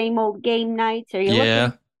of the same old game nights? Are you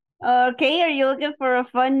Yeah. Okay, are you looking for a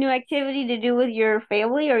fun new activity to do with your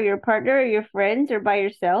family or your partner or your friends or by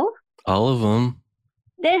yourself? All of them.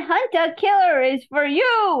 Then Hunt a Killer is for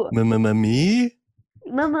you. Me?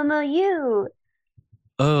 Mama, you.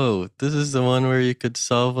 Oh, this is the one where you could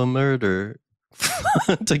solve a murder.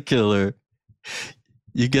 Hunt a killer.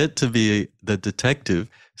 You get to be the detective,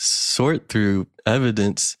 sort through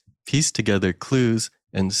evidence, piece together clues,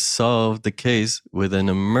 and solve the case with an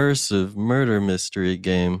immersive murder mystery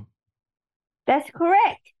game. That's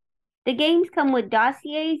correct. The games come with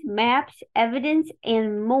dossiers, maps, evidence,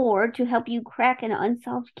 and more to help you crack an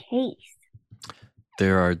unsolved case.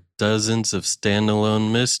 There are dozens of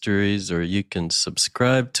standalone mysteries, or you can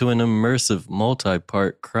subscribe to an immersive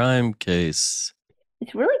multi-part crime case.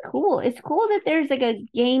 It's really cool. It's cool that there's like a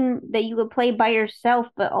game that you could play by yourself,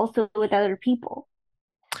 but also with other people.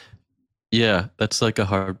 Yeah, that's like a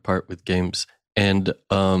hard part with games. And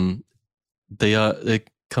it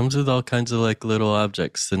comes with all kinds of like little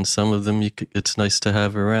objects, and some of them it's nice to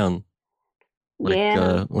have around. Like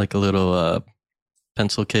Yeah. like a little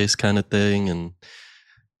pencil case kind of thing, and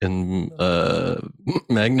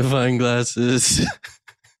magnifying glasses.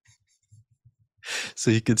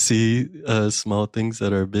 So you could see small things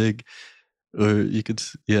that are big, or you could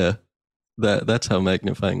that's how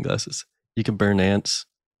magnifying glasses. You can burn ants.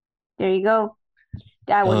 There you go.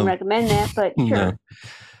 I wouldn't Um, recommend that, but sure. No.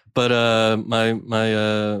 But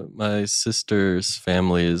my sister's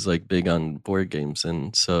family is like big on board games,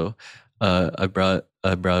 and so I brought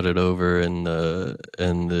it over, and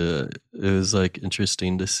it was like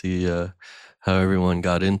interesting to see how everyone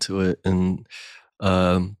got into it, and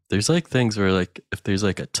There's like things where like if there's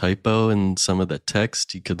like a typo in some of the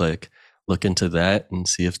text, you could like look into that and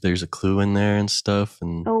see if there's a clue in there and stuff.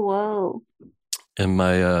 And Oh, whoa. and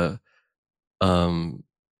my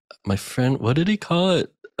friend, what did he call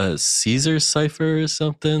it? A Caesar cipher or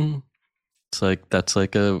something? It's like that's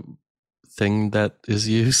like a thing that is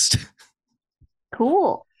used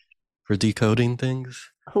Cool. for decoding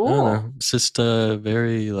things. I don't Cool. know. It's just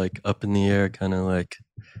very like up in the air, kind of like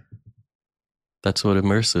that's what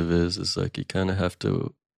immersive is. Is like you kind of have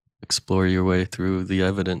to explore your way through the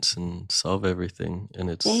evidence and solve everything, and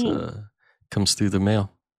it's Dang. comes through the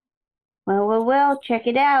mail. Well, check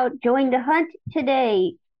it out. Join the hunt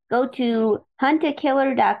today. Go to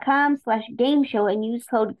huntakiller.com/gameshow and use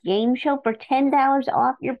code GAMESHOW for $10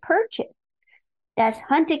 off your purchase. That's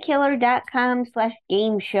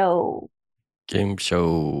huntakiller.com/gameshow. Game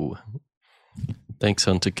show. Thanks,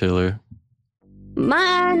 Hunter Killer.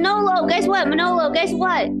 Manolo, guess what?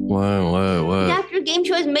 What? Dr. Game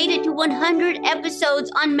Show has made it to 100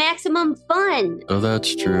 episodes on Maximum Fun. Oh,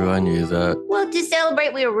 that's true. I knew that. Well, to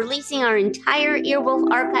celebrate, we are releasing our entire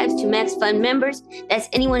Earwolf archives to Max Fun members. That's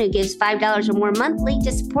anyone who gives $5 or more monthly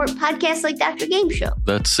to support podcasts like Dr. Game Show.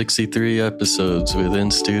 That's 63 episodes with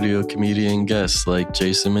in-studio comedian guests like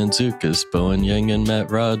Jason Mantzoukas, Bowen Yang and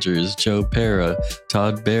Matt Rogers, Joe Pera,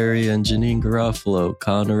 Todd Barry and Janine Garofalo,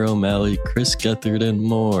 Connor O'Malley, Chris Gethard, and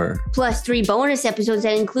more. Plus 3 bonus episodes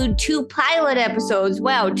that include 2 pilot episodes.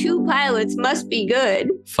 Wow, 2 pilots must be good.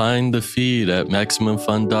 Find the feed at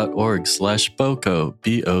MaximumFun.org/BOCO,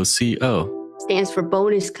 BOCO. Stands for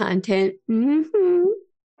bonus content.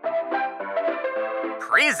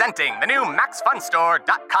 Presenting the new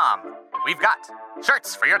MaxFunStore.com. We've got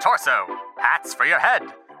shirts for your torso, hats for your head,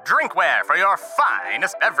 drinkware for your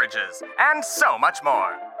finest beverages, and so much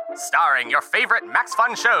more. Starring your favorite Max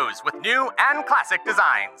Fun shows with new and classic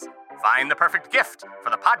designs. Find the perfect gift for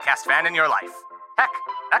the podcast fan in your life. Heck,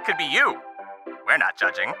 that could be you. We're not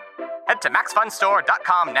judging. Head to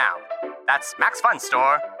MaxFunStore.com now. That's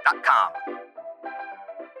MaxFunStore.com.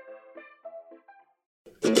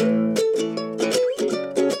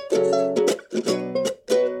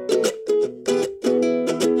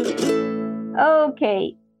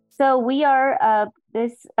 Okay, so we are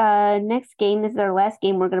this next game. This is our last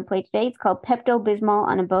game we're going to play today. It's called Pepto-Bismol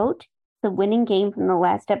on a Boat. The winning game from the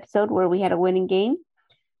last episode where we had a winning game.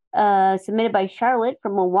 Submitted by Charlotte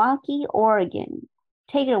from Milwaukee, Oregon.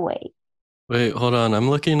 Take it away. Wait, hold on. I'm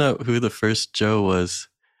looking up who the first Joe was.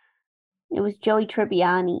 It was Joey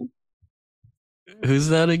Tribbiani. Who's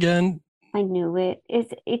that again? I knew it.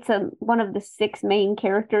 It's one of the 6 main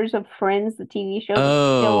characters of Friends, the TV show that's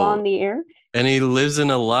Oh. still on the air. And he lives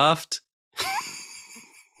in a loft?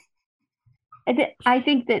 I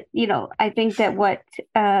think that what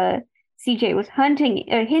CJ was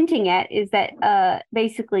hinting at is that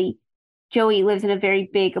basically Joey lives in a very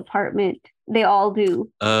big apartment. They all do.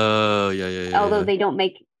 Oh, yeah. Although they don't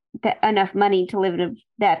make enough money to live in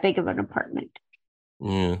that big of an apartment.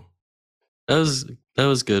 Yeah. That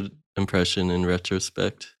was good impression in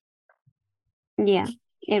retrospect. Yeah,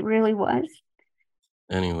 it really was.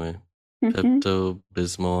 Anyway, Mhm.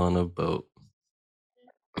 Pepto-Bismol on a boat.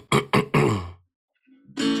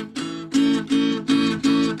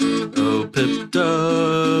 Oh,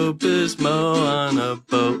 Pepto-Bismol on a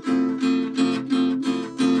boat.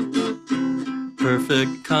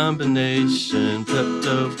 Perfect combination.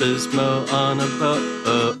 Pepto-Bismol on a boat.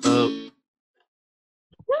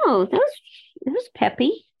 No, that was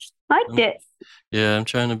peppy. Liked it. Yeah, I'm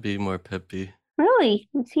trying to be more peppy. Really,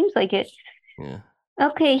 it seems like it. Yeah.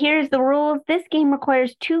 Okay, here's the rules. This game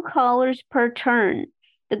requires 2 callers per turn.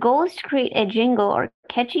 The goal is to create a jingle or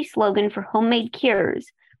catchy slogan for homemade cures,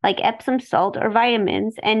 like Epsom salt or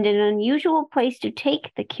vitamins, and an unusual place to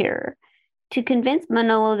take the cure, to convince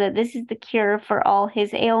Manolo that this is the cure for all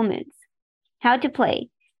his ailments. How to play.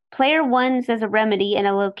 Player 1 says a remedy and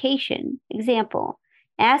a location. Example,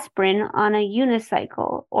 aspirin on a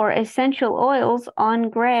unicycle or essential oils on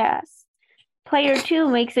grass. Player 2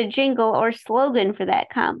 makes a jingle or slogan for that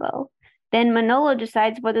combo. Then Manolo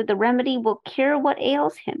decides whether the remedy will cure what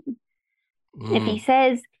ails him. If he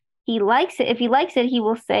says he likes it, he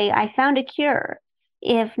will say, I found a cure.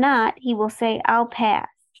 If not, he will say, I'll pass.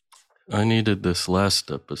 I needed this last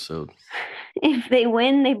episode. If they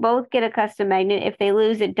win, they both get a custom magnet. If they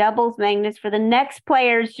lose, it doubles magnets for the next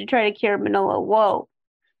players to try to cure Manolo. Whoa.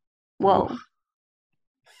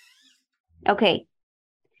 Okay.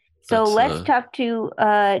 So let's talk to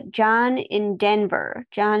John in Denver.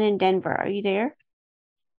 John in Denver, are you there?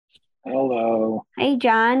 Hello. Hey,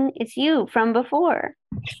 John, it's you from before.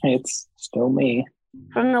 It's still me.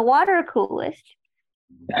 From the water coolest.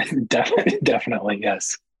 Definitely,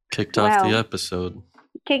 yes. Kicked off the Wow. episode.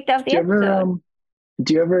 Kicked off the Do you episode. ever,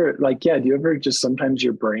 do you ever do you ever just sometimes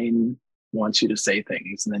your brain wants you to say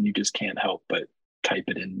things and then you just can't help but type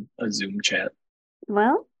it in a Zoom chat?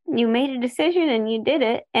 Well, you made a decision and you did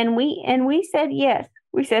it, and we said yes.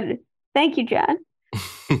 We said thank you, John.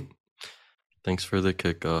 Thanks for the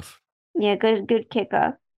kickoff. Yeah, good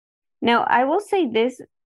kickoff. Now, I will say this: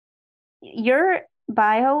 your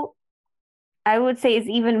bio, I would say, is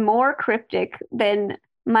even more cryptic than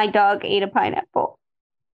my dog ate a pineapple.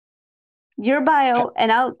 Your bio,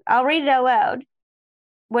 and I'll read it out loud.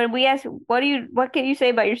 When we ask, what can you say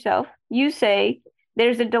about yourself? You say,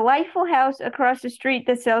 there's a delightful house across the street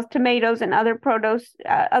that sells tomatoes and other produce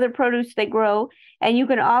they grow, and you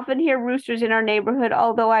can often hear roosters in our neighborhood,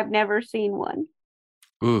 although I've never seen one.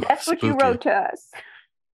 Ooh, That's what you spooky. wrote to us.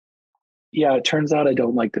 Yeah, it turns out I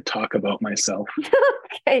don't like to talk about myself.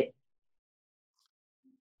 Okay.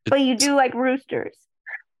 But you do like roosters.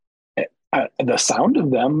 The sound of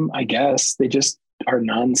them, I guess, they just are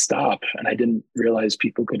nonstop, and I didn't realize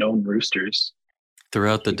people could own roosters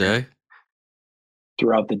Throughout the day?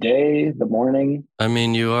 throughout the day, the morning. I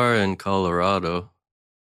mean, you are in Colorado.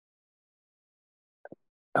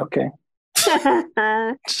 Okay.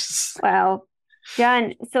 Wow.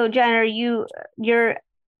 John, are you're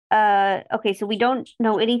okay, so we don't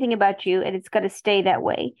know anything about you and it's gonna stay that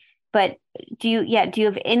way. But do you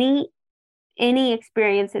have any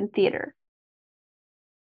experience in theater?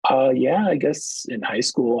 Yeah, I guess in high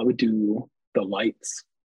school I would do the lights.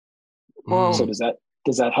 Whoa. So does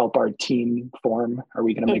that help our team form? Are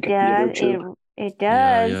we going to make a theater troupe? It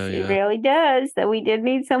does. Yeah. It really does. That we did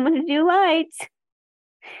need someone to do lights.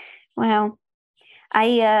 Wow.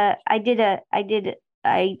 My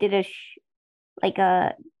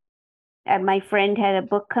friend had a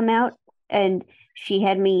book come out and she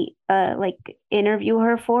had me interview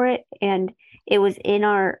her for it, and it was in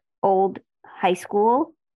our old high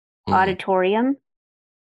school auditorium,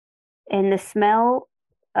 and the smell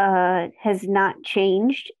has not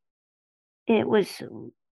changed. It was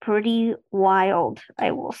pretty wild,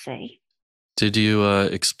 I will say. Did you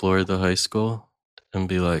explore the high school and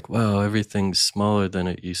be like, wow, everything's smaller than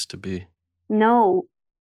it used to be? No,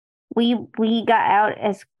 we got out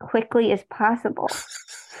as quickly as possible.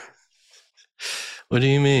 What do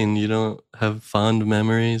you mean? You don't have fond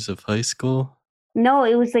memories of high school? No,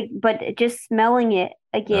 it was but just smelling it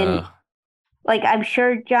again. I'm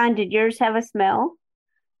sure, John, did yours have a smell?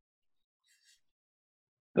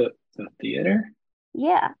 The theater?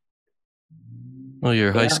 Yeah. Oh,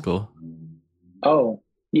 your high school. Oh,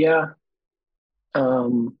 yeah.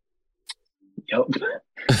 Yep.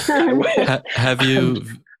 Have you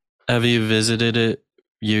visited it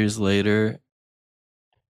years later?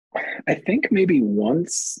 I think maybe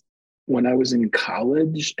once when I was in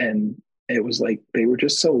college, and it was like they were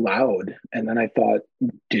just so loud. And then I thought,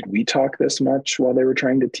 did we talk this much while they were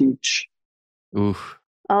trying to teach? Oof.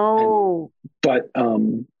 Oh. But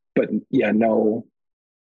yeah, no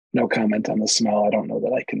comment on the smell. I don't know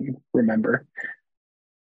that I can remember.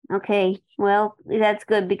 Okay, well, that's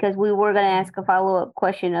good because we were going to ask a follow-up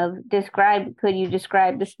question of could you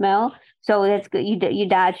describe the smell? So that's good. You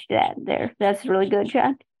dodged that there. That's really good,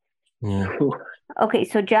 John. Yeah. Okay,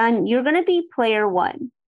 so John, you're going to be player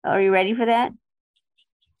one. Are you ready for that?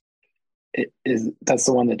 That's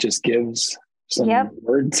the one that just gives some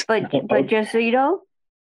words. But just so you know,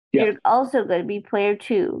 you're also going to be player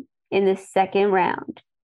two in the second round.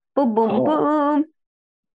 Boom, boom, boom.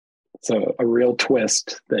 So a real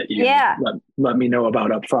twist that you let me know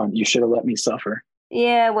about up front. You should have let me suffer.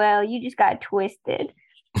 Yeah, well, you just got twisted.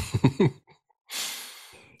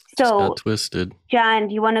 Got twisted. John,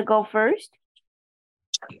 do you want to go first?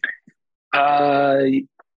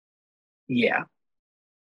 Yeah.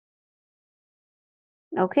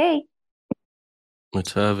 Okay.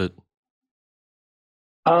 Let's have it.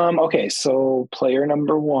 Okay, so player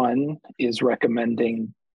number one is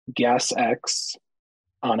recommending Gas X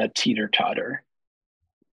on a teeter-totter.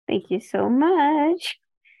 Thank you so much.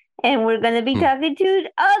 And we're going to be talking to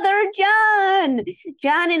other John.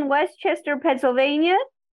 John in Westchester, Pennsylvania.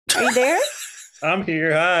 Are you there? I'm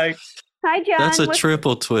here. Hi. Hi, John. That's a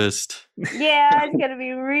triple twist. Yeah, it's going to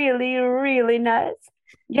be really, really nuts.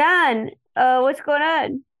 John, what's going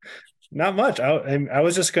on? Not much. I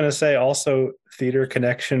was just going to say also theater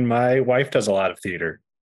connection. My wife does a lot of theater.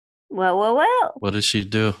 Well. What does she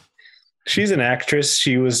do? She's an actress.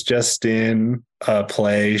 She was just in a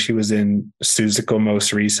play. She was in Seussical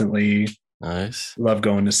most recently. Nice. Love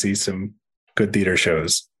going to see some good theater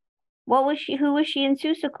shows. Who was she in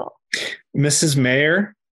Seussical? Mrs.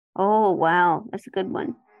 Mayer. Oh, wow. That's a good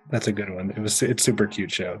one. That's a good one. It's super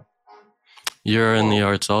cute show. You're in the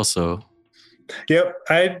arts also. Yep,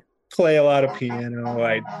 I play a lot of piano.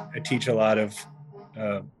 I teach a lot of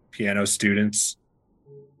piano students.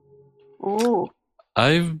 Ooh.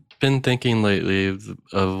 I've been thinking lately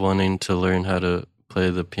of wanting to learn how to play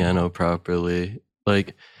the piano properly.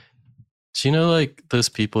 Like, do you know like those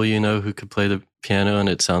people you know who could play the piano and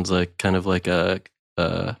it sounds like kind of like a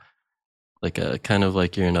kind of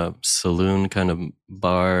like you're in a saloon kind of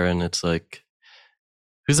bar and it's like,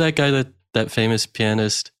 who's that guy that famous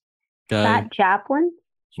pianist guy? Scott Joplin?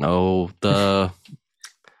 No, the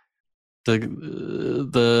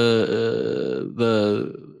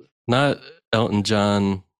not Elton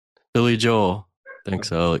John, Billy Joel.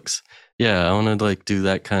 Thanks, Alex. Yeah, I want to like do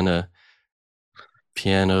that kind of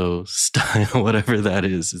piano style, whatever that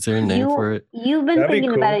is. Is there a name for it? You've been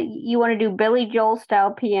thinking about it. You want to do Billy Joel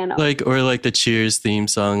style piano. Like, or like the Cheers theme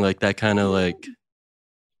song, like that kind of like,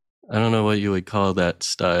 I don't know what you would call that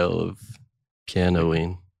style of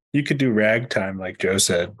pianoing. You could do ragtime, like Joe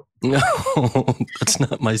said. No, that's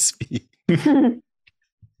not my speed.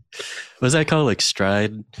 Was that called like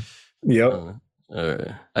stride? Yep.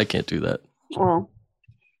 I can't do that. Well,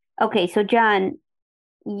 okay. So John,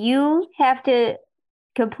 you have to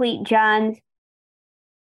complete John's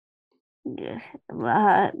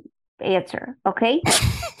answer. Okay.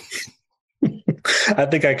 I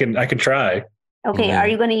think I can try. Okay. Yeah. Are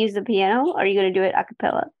you going to use the piano? Or are you going to do it a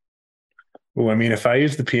cappella? Well, I mean, if I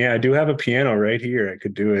use the piano, I do have a piano right here. I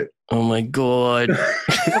could do it. Oh my God.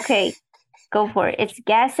 Okay. Go for it. It's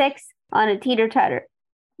Gas X on a teeter totter.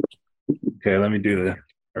 Okay, let me do the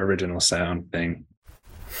original sound thing.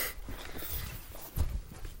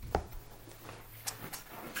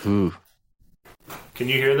 Ooh. Can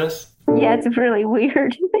you hear this? Yeah, it's really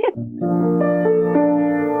weird.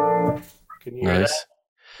 Can you hear Nice.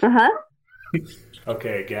 Uh-huh. that?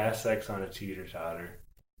 Okay, Gas X on a teeter totter.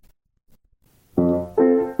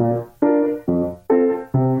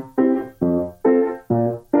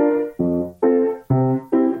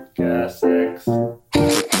 Gas X on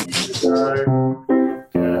a teeter totter.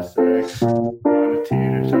 Gas X on a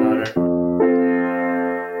teeter totter.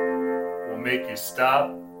 Will make you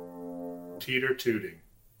stop teeter tooting.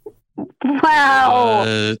 Wow.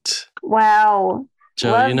 What? Wow.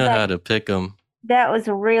 Joe, Love you know that. how to pick them. That was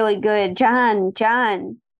really good. John,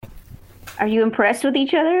 are you impressed with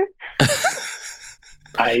each other?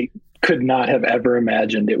 I could not have ever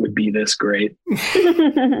imagined it would be this great.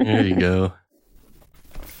 There you go.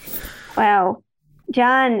 Wow.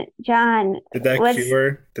 John, Did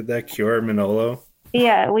that cure Manolo?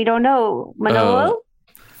 yeah, we don't know. Manolo?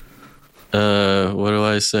 What do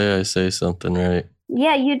I say? I say something right.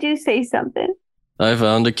 Yeah, you do say something. I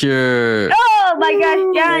found a cure. Oh my gosh,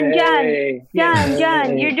 Yay. John,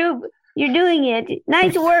 Yay. you're doing it.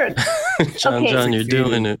 Nice work. John, Okay. John, you're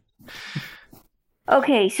doing it.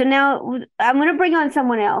 Okay, so now I'm going to bring on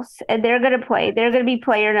someone else, and they're going to play. They're going to be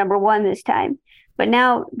player number 1 this time. But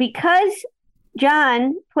now, because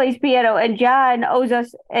John plays piano and John owes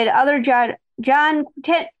us, and other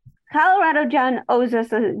Colorado John owes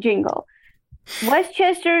us a jingle.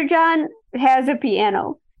 Westchester John has a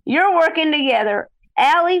piano. You're working together.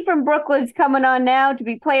 Allie from Brooklyn's coming on now to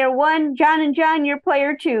be player 1. John and John, you're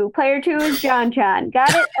player 2. Player 2 is John. Got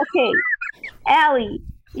it? Okay. Allie,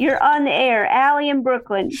 you're on the air. Allie in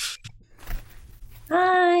Brooklyn.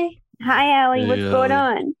 Hi. Hi, Allie. What's Hey, going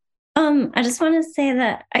Allie. on? I just want to say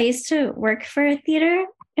that I used to work for a theater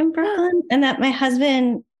in Brooklyn and that my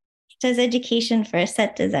husband does education for a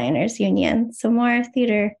set designers union. So more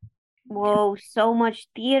theater. Whoa, so much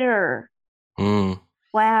theater. Mm.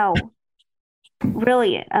 Wow.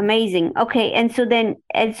 Really amazing. Okay, and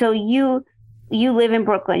so you live in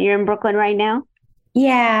Brooklyn. You're in Brooklyn right now?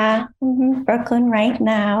 Yeah. Brooklyn right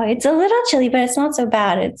now. It's a little chilly, but it's not so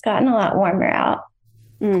bad. It's gotten a lot warmer out.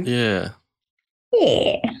 Yeah.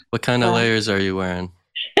 Yeah. What kind of layers are you wearing?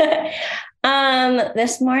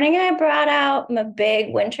 This morning I brought out my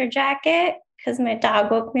big winter jacket because my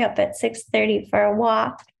dog woke me up at 6:30 for a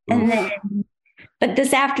walk. But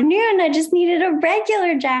this afternoon I just needed a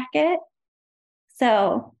regular jacket.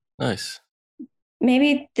 So Nice.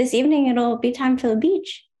 maybe this evening it'll be time for the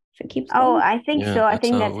beach if it keeps Oh, going. I think Yeah, so. I that's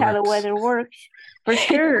think how that's it how the works. weather works. For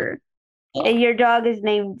sure. And your dog is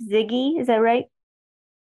named Ziggy, is that right?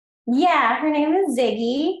 Yeah, her name is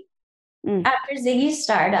Ziggy. After Ziggy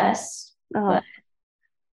Stardust. Oh.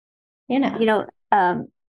 You know.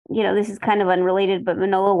 This is kind of unrelated, but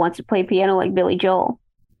Manolo wants to play piano like Billy Joel.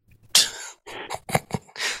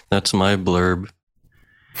 That's my blurb.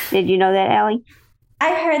 Did you know that, Allie?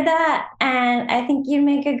 I heard that, and I think you'd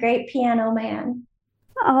make a great piano man.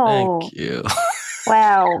 Oh. Thank you.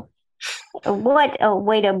 Wow. What a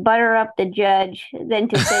way to butter up the judge than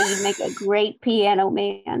to say you make a great piano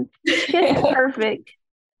man. Just perfect.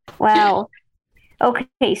 Wow.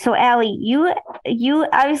 Okay, so Allie, you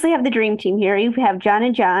obviously have the dream team here. You have John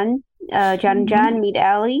and John. John and John meet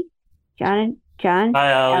Allie. John and John.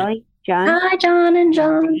 Hi, Allie. Allie. John. Hi, John and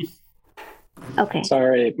John. Okay.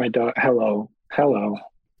 Sorry, my dog. Hello.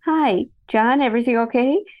 Hi, John. Everything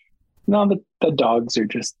okay? No, the dogs are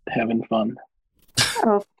just having fun.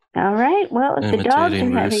 Oh, all right. Well, if the dogs are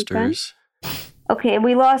Imitating having fun. roosters. Okay,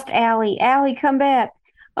 we lost Allie. Allie, come back.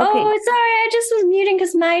 Okay. Oh, sorry. I just was muting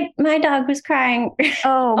because my dog was crying.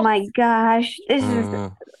 Oh my gosh. This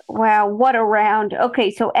is wow, what a round.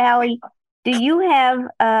 Okay, so Allie, do you have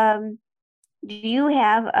a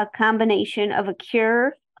combination of a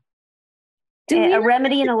cure, a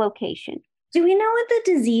remedy, and a location? Do we know what the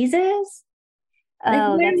disease is?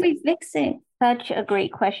 Like, where are we fixing? Such a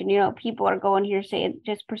great question. You know, people are going here saying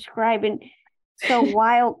just prescribing so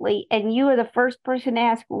wildly, and you are the first person to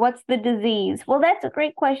ask, what's the disease? Well, that's a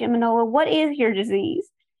great question, Manola. What is your disease?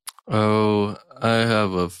 Oh, I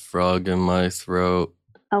have a frog in my throat,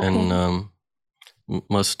 and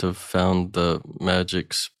must have found the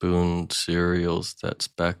magic spoon cereals that's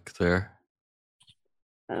back there.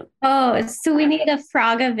 Oh, so we need a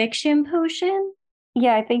frog eviction potion?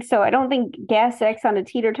 Yeah, I think so. I don't think gas X on a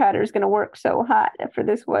teeter-totter is going to work so hot for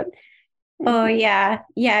this one. Oh yeah.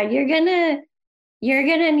 You're gonna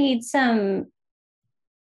need some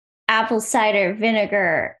apple cider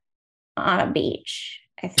vinegar on a beach,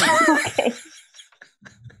 I think. Okay.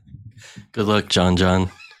 Good luck, John.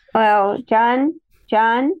 Well, John,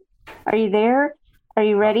 are you there? Are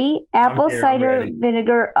you ready? Apple cider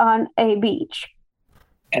vinegar on a beach.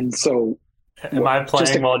 And so, am I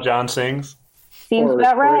playing while John sings? Seems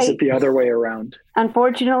about right. Or is it the other way around?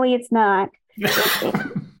 Unfortunately, it's not.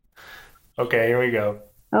 Okay, here we go.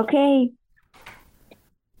 Okay.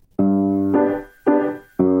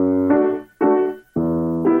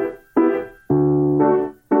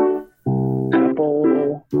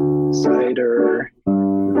 Apple cider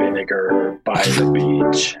vinegar by the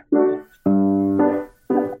beach.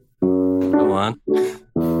 Go on.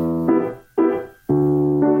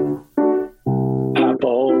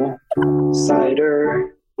 Apple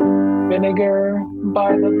cider vinegar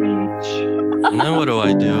by the beach. And then what do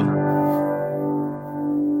I do?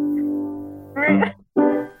 No.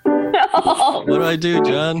 What do I do,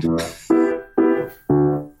 John?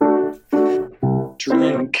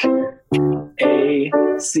 Drink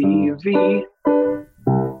ACV.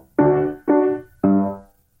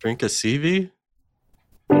 Drink a CV?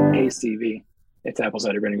 ACV. It's apple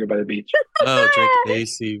cider vinegar by the beach. Oh, drink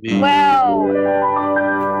ACV. Wow.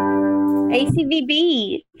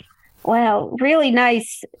 ACVB. Wow, really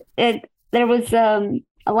nice. There was a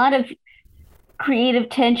lot of creative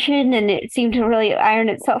tension, and it seemed to really iron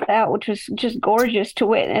itself out, which was just gorgeous to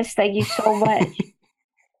witness. Thank you so much.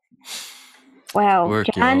 Wow, Work,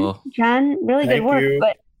 John, y'all. John, really Thank good work. you.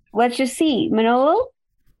 But let's just see, Manolo.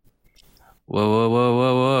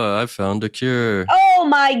 Whoa. I found a cure. Oh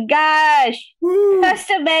my gosh!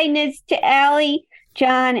 Custom magnets to Allie,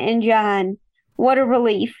 John, and John. What a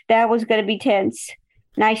relief. That was going to be tense.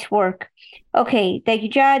 Nice work. Okay, thank you,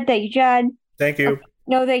 John. Thank you, John. Thank you.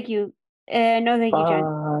 No, thank you. No, thank you,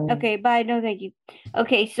 John. Okay, bye. No, thank you.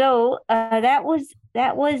 Okay, so that was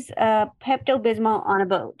Pepto-Bismol on a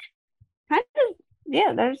boat. Kind of,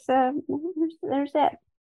 yeah. There's that.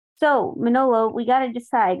 So Manolo, we got to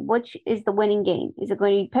decide which is the winning game. Is it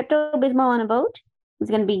going to be Pepto-Bismol on a boat? Is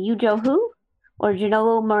it going to be Yu Joe Who or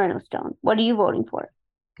Janolo Moreno Stone? What are you voting for?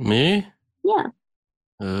 Me? Yeah.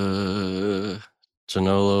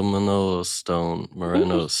 Manolo Stone,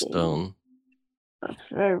 Moreno Stone.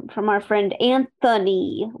 From our friend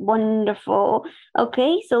Anthony. Wonderful.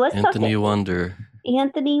 Okay, so let's Anthony talk Wonder.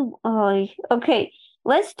 Anthony. Oh, okay.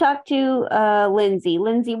 Let's talk to Lindsay.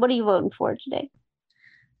 Lindsay, what are you voting for today?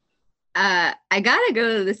 I gotta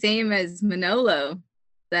go the same as Manolo.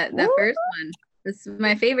 That first one. This is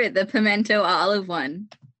my favorite, the pimento olive one.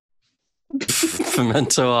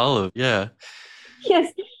 Pimento olive, yeah.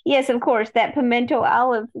 Yes, of course. That pimento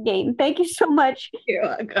olive game. Thank you so much. You're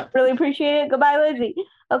welcome. Really appreciate it. Goodbye, Lindsay.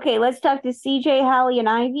 Okay, let's talk to CJ, Holly, and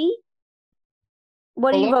Ivy.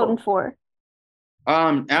 What are you Hello. voting for?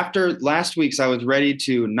 After last week's, I was ready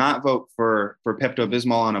to not vote for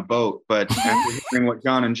Pepto-Bismol on a boat, but after hearing what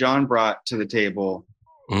John and John brought to the table,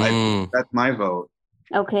 that's my vote.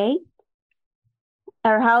 Okay.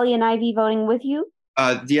 Are Holly and Ivy voting with you?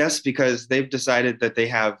 Yes, because they've decided that they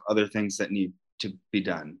have other things that need to be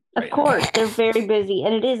done. Of course, they're very busy,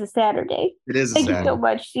 and it is a Saturday. It is a Thank you Saturday. so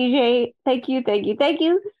much, CJ. Thank you.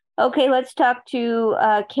 Okay, let's talk to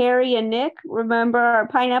Carrie and Nick. Remember our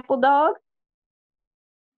pineapple dog?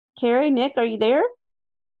 Carrie, Nick, are you there?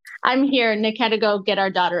 I'm here. Nick had to go get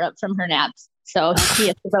our daughter up from her naps, so he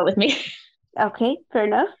has to vote with me. Okay, fair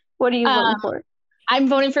enough. What are you voting for? I'm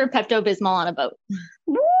voting for Pepto-Bismol on a boat.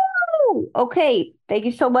 Woo! Okay, thank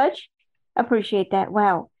you so much. Appreciate that.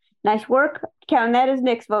 Wow, nice work. Counting that as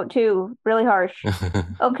Nick's vote too. Really harsh.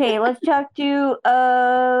 Okay, let's talk to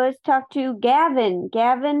Gavin.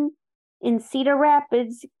 Gavin in Cedar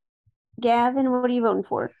Rapids. Gavin, what are you voting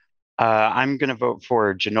for? I'm going to vote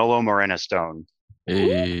for Janolo Morena Stone.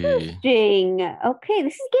 Interesting. Okay,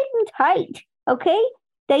 this is getting tight. Okay,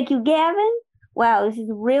 thank you, Gavin. Wow, this is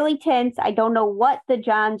really tense. I don't know what the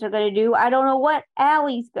Johns are going to do. I don't know what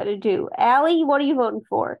Allie's going to do. Allie, what are you voting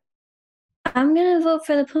for? I'm going to vote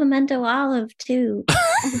for the pimento olive too.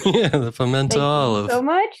 Yeah, the pimento olive. Thank you so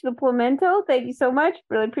much. The pimento. Thank you so much.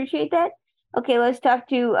 Really appreciate that. Okay, let's talk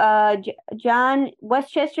to John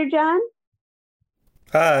Westchester. John.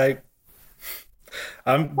 Hi.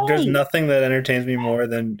 There's nothing that entertains me more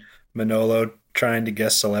than Manolo trying to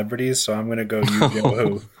guess celebrities, so I'm going to go you, Joe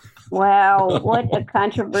Who. Wow, what a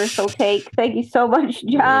controversial take. Thank you so much,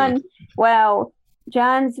 John. Wow.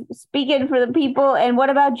 John's speaking for the people. And what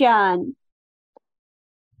about John?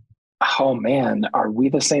 Oh man, are we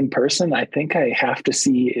the same person? I think I have to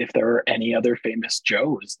see if there are any other famous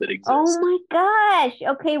Joes that exist. Oh my gosh.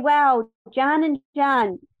 Okay, wow. John and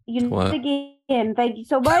John, you What? again. Thank you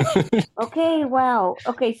so much. Okay, wow.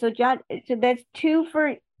 Okay, so John, so that's 2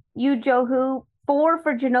 for you, Joe Who, 4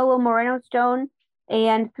 for Janolo Moreno Stone,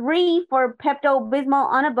 and 3 for Pepto-Bismol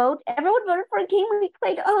on a boat. Everyone voted for a game we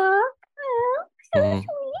played. So sweet.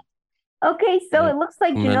 Okay, so it looks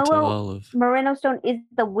like Pimento Janolo olive. Moreno Stone is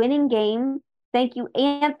the winning game. Thank you,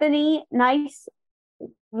 Anthony. Nice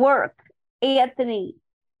work, Anthony.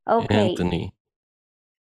 Okay. Anthony.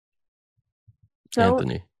 So,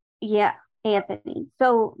 Anthony. yeah, Anthony.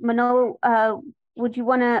 So, Manolo, would you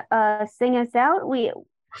want to sing us out?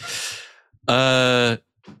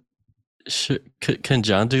 Can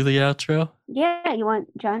John do the outro? Yeah, you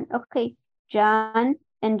want John? Okay, John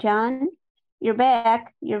and John, you're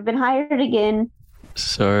back. You've been hired again.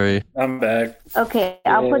 Sorry. I'm back. Okay,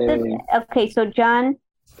 I'll put this. Okay, so John,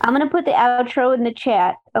 I'm gonna put the outro in the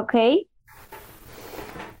chat. Okay.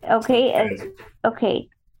 Okay. Okay.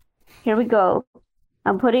 Here we go.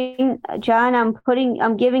 I'm giving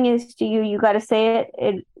this to you. You got to say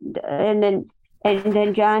it, and then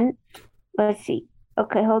John. Let's see.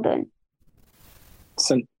 Okay, hold on.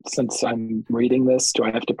 Since I'm reading this, do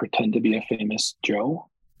I have to pretend to be a famous Joe?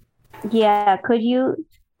 Yeah, could you?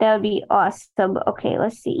 That would be awesome. Okay,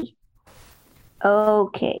 let's see.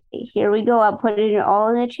 Okay, here we go. I'll put it all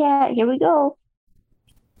in the chat. Here we go.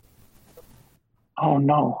 Oh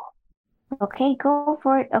no. Okay, go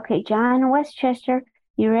for it. Okay, John Westchester,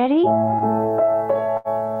 you ready?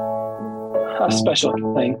 A special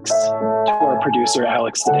thanks to our producer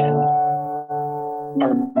Alex Sedan,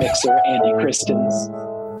 our mixer Andy Christens,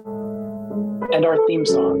 and our theme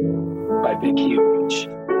song by Big Huge,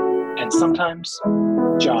 and sometimes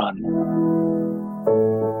John.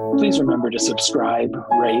 Please remember to subscribe,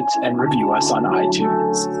 rate, and review us on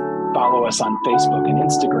iTunes. Follow us on Facebook and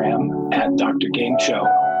Instagram at Dr. Game Show.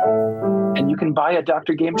 And you can buy a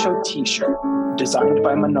Dr. Game Show t-shirt designed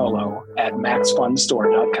by Manolo at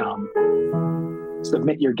maxfunstore.com.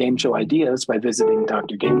 Submit your game show ideas by visiting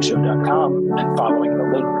drgameshow.com and following the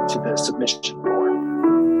link to the submission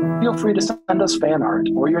form. Feel free to send us fan art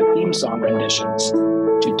or your theme song renditions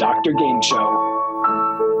to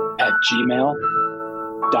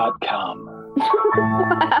drgameshow@gmail.com.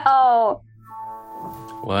 Wow.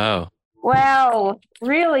 Wow. Wow.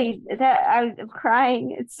 Really, I'm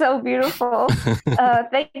crying. It's so beautiful.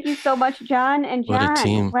 Thank you so much, John and John. What a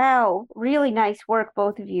team. Wow. Really nice work,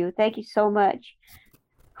 both of you. Thank you so much.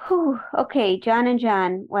 Whew. Okay, John and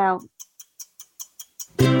John. Wow.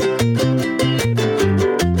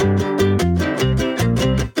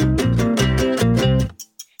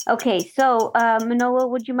 Okay, so Manolo,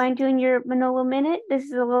 would you mind doing your Manolo minute? This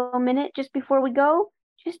is a little minute just before we go.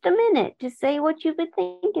 Just a minute to say what you've been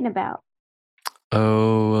thinking about.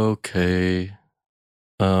 Oh, okay.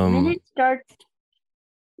 Minute starts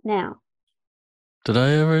now. Did I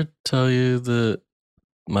ever tell you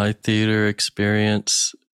my theater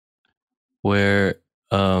experience where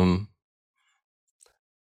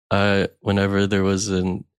whenever there was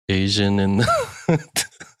an Asian in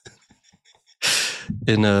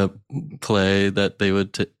in a play that they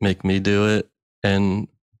would make me do it, and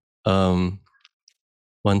one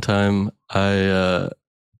time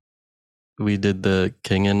we did The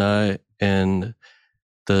King and I, and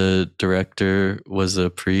the director was a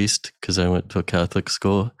priest because I went to a Catholic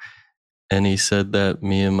school, and he said that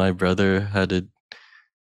me and my brother had to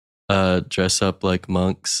dress up like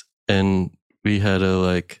monks, and we had to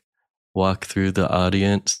like walk through the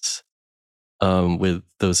audience with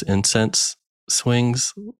those incense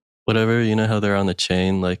swings, whatever, you know how they're on the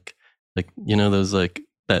chain, like you know those like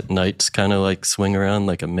that knights kind of like swing around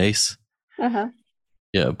like a mace. Uh-huh.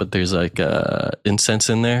 Yeah, but there's like incense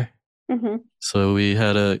in there. Mm-hmm. So we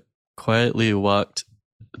had to quietly walk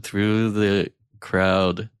through the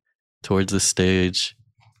crowd towards the stage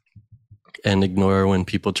and ignore when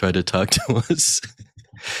people try to talk to us.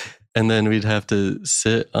 And then we'd have to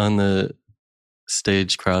sit on the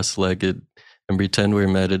stage cross-legged and pretend we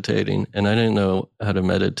were meditating. And I didn't know how to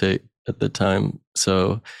meditate at the time.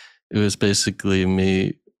 So it was basically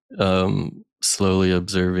me slowly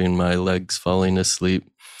observing my legs falling asleep.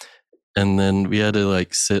 And then we had to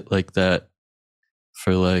like sit like that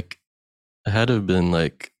for like, it had to have been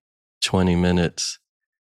like 20 minutes.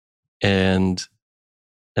 And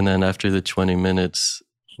then after the 20 minutes,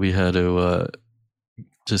 we had to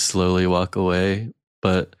just slowly walk away.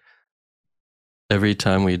 But every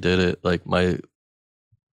time we did it, like my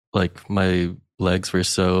legs were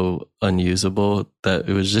so unusable that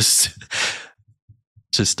it was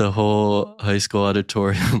just a whole high school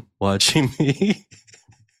auditorium watching me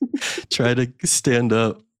try to stand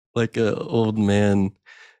up like an old man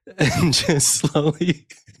and just slowly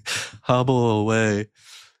hobble away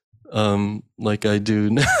like I do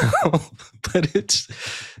now. But it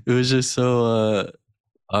was just so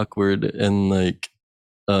awkward, and like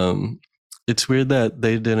it's weird that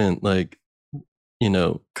they didn't like, you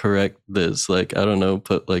know, correct this, like I don't know,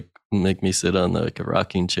 put like make me sit on like a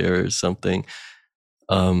rocking chair or something,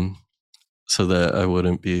 so that I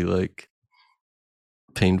wouldn't be like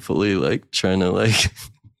painfully like trying to like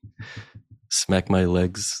smack my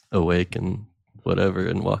legs awake and whatever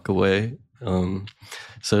and walk away.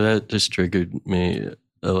 So that just triggered me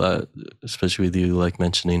a lot, especially with you like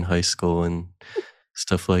mentioning high school and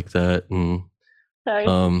stuff like that. And sorry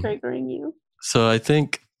for triggering you. So I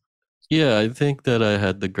think that I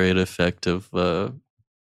had the great effect of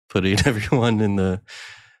putting everyone in the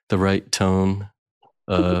right tone,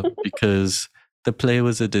 because the play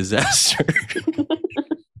was a disaster.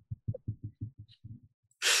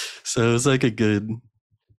 So it was like a good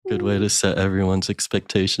way to set everyone's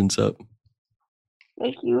expectations up.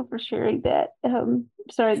 Thank you for sharing that.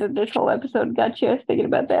 Sorry that this whole episode got you thinking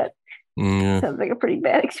about that. Yeah. Sounds like a pretty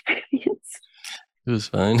bad experience. It was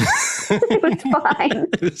fine. It was fine.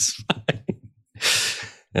 It was fine.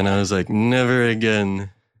 And I was like, never again.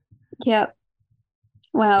 Yep.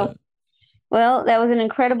 Wow. Well, that was an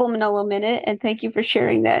incredible Manolo Minute, and thank you for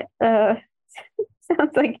sharing that.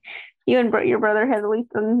 Sounds like you and your brother had at least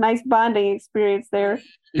a nice bonding experience there.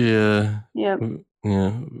 Yeah. Yep.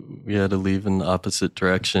 Yeah. We had to leave in opposite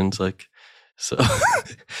directions, like so.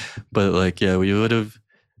 But like, yeah, we would have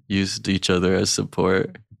used each other as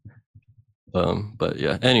support. But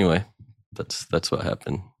yeah. Anyway, that's what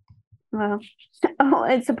happened. Well, oh,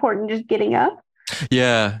 it's important just getting up.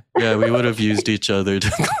 Yeah, we would have used each other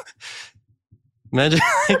to imagine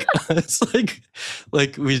like us,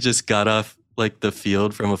 like we just got off like the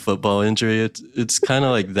field from a football injury. It's kind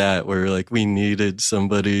of like that, where like we needed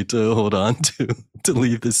somebody to hold on to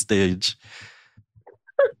leave the stage,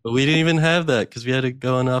 but we didn't even have that because we had to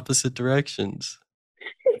go in opposite directions.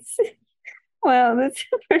 Well, this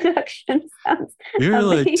production sounds We were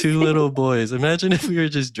amazing. like two little boys. Imagine if we were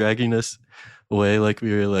just dragging us away, like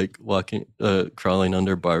we were like walking, crawling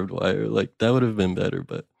under barbed wire. Like that would have been better,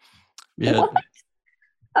 but we had. What?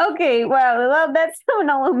 Okay, wow. Well, that's the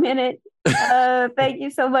Manolo Minute. Thank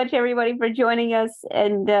you so much, everybody, for joining us,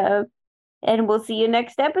 and we'll see you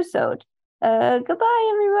next episode.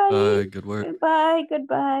 Goodbye, everybody. Good work.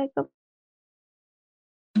 Goodbye.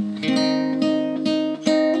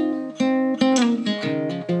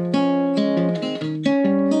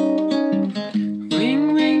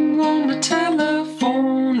 Ring, ring on the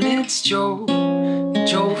telephone, it's Joe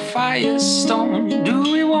Firestone. Do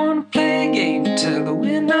we want to play a game? Tell her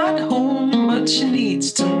we're not home, but she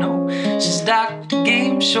needs to know. She's Dr.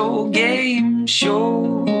 Game Show.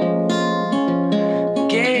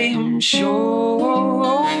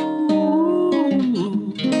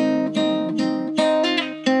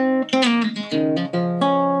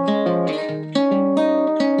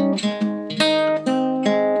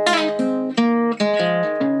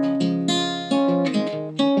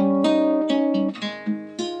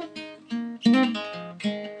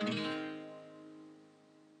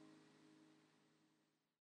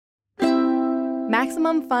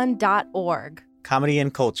 MaximumFun.org. Comedy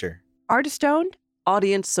and culture. Artist owned,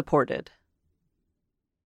 Audience supported.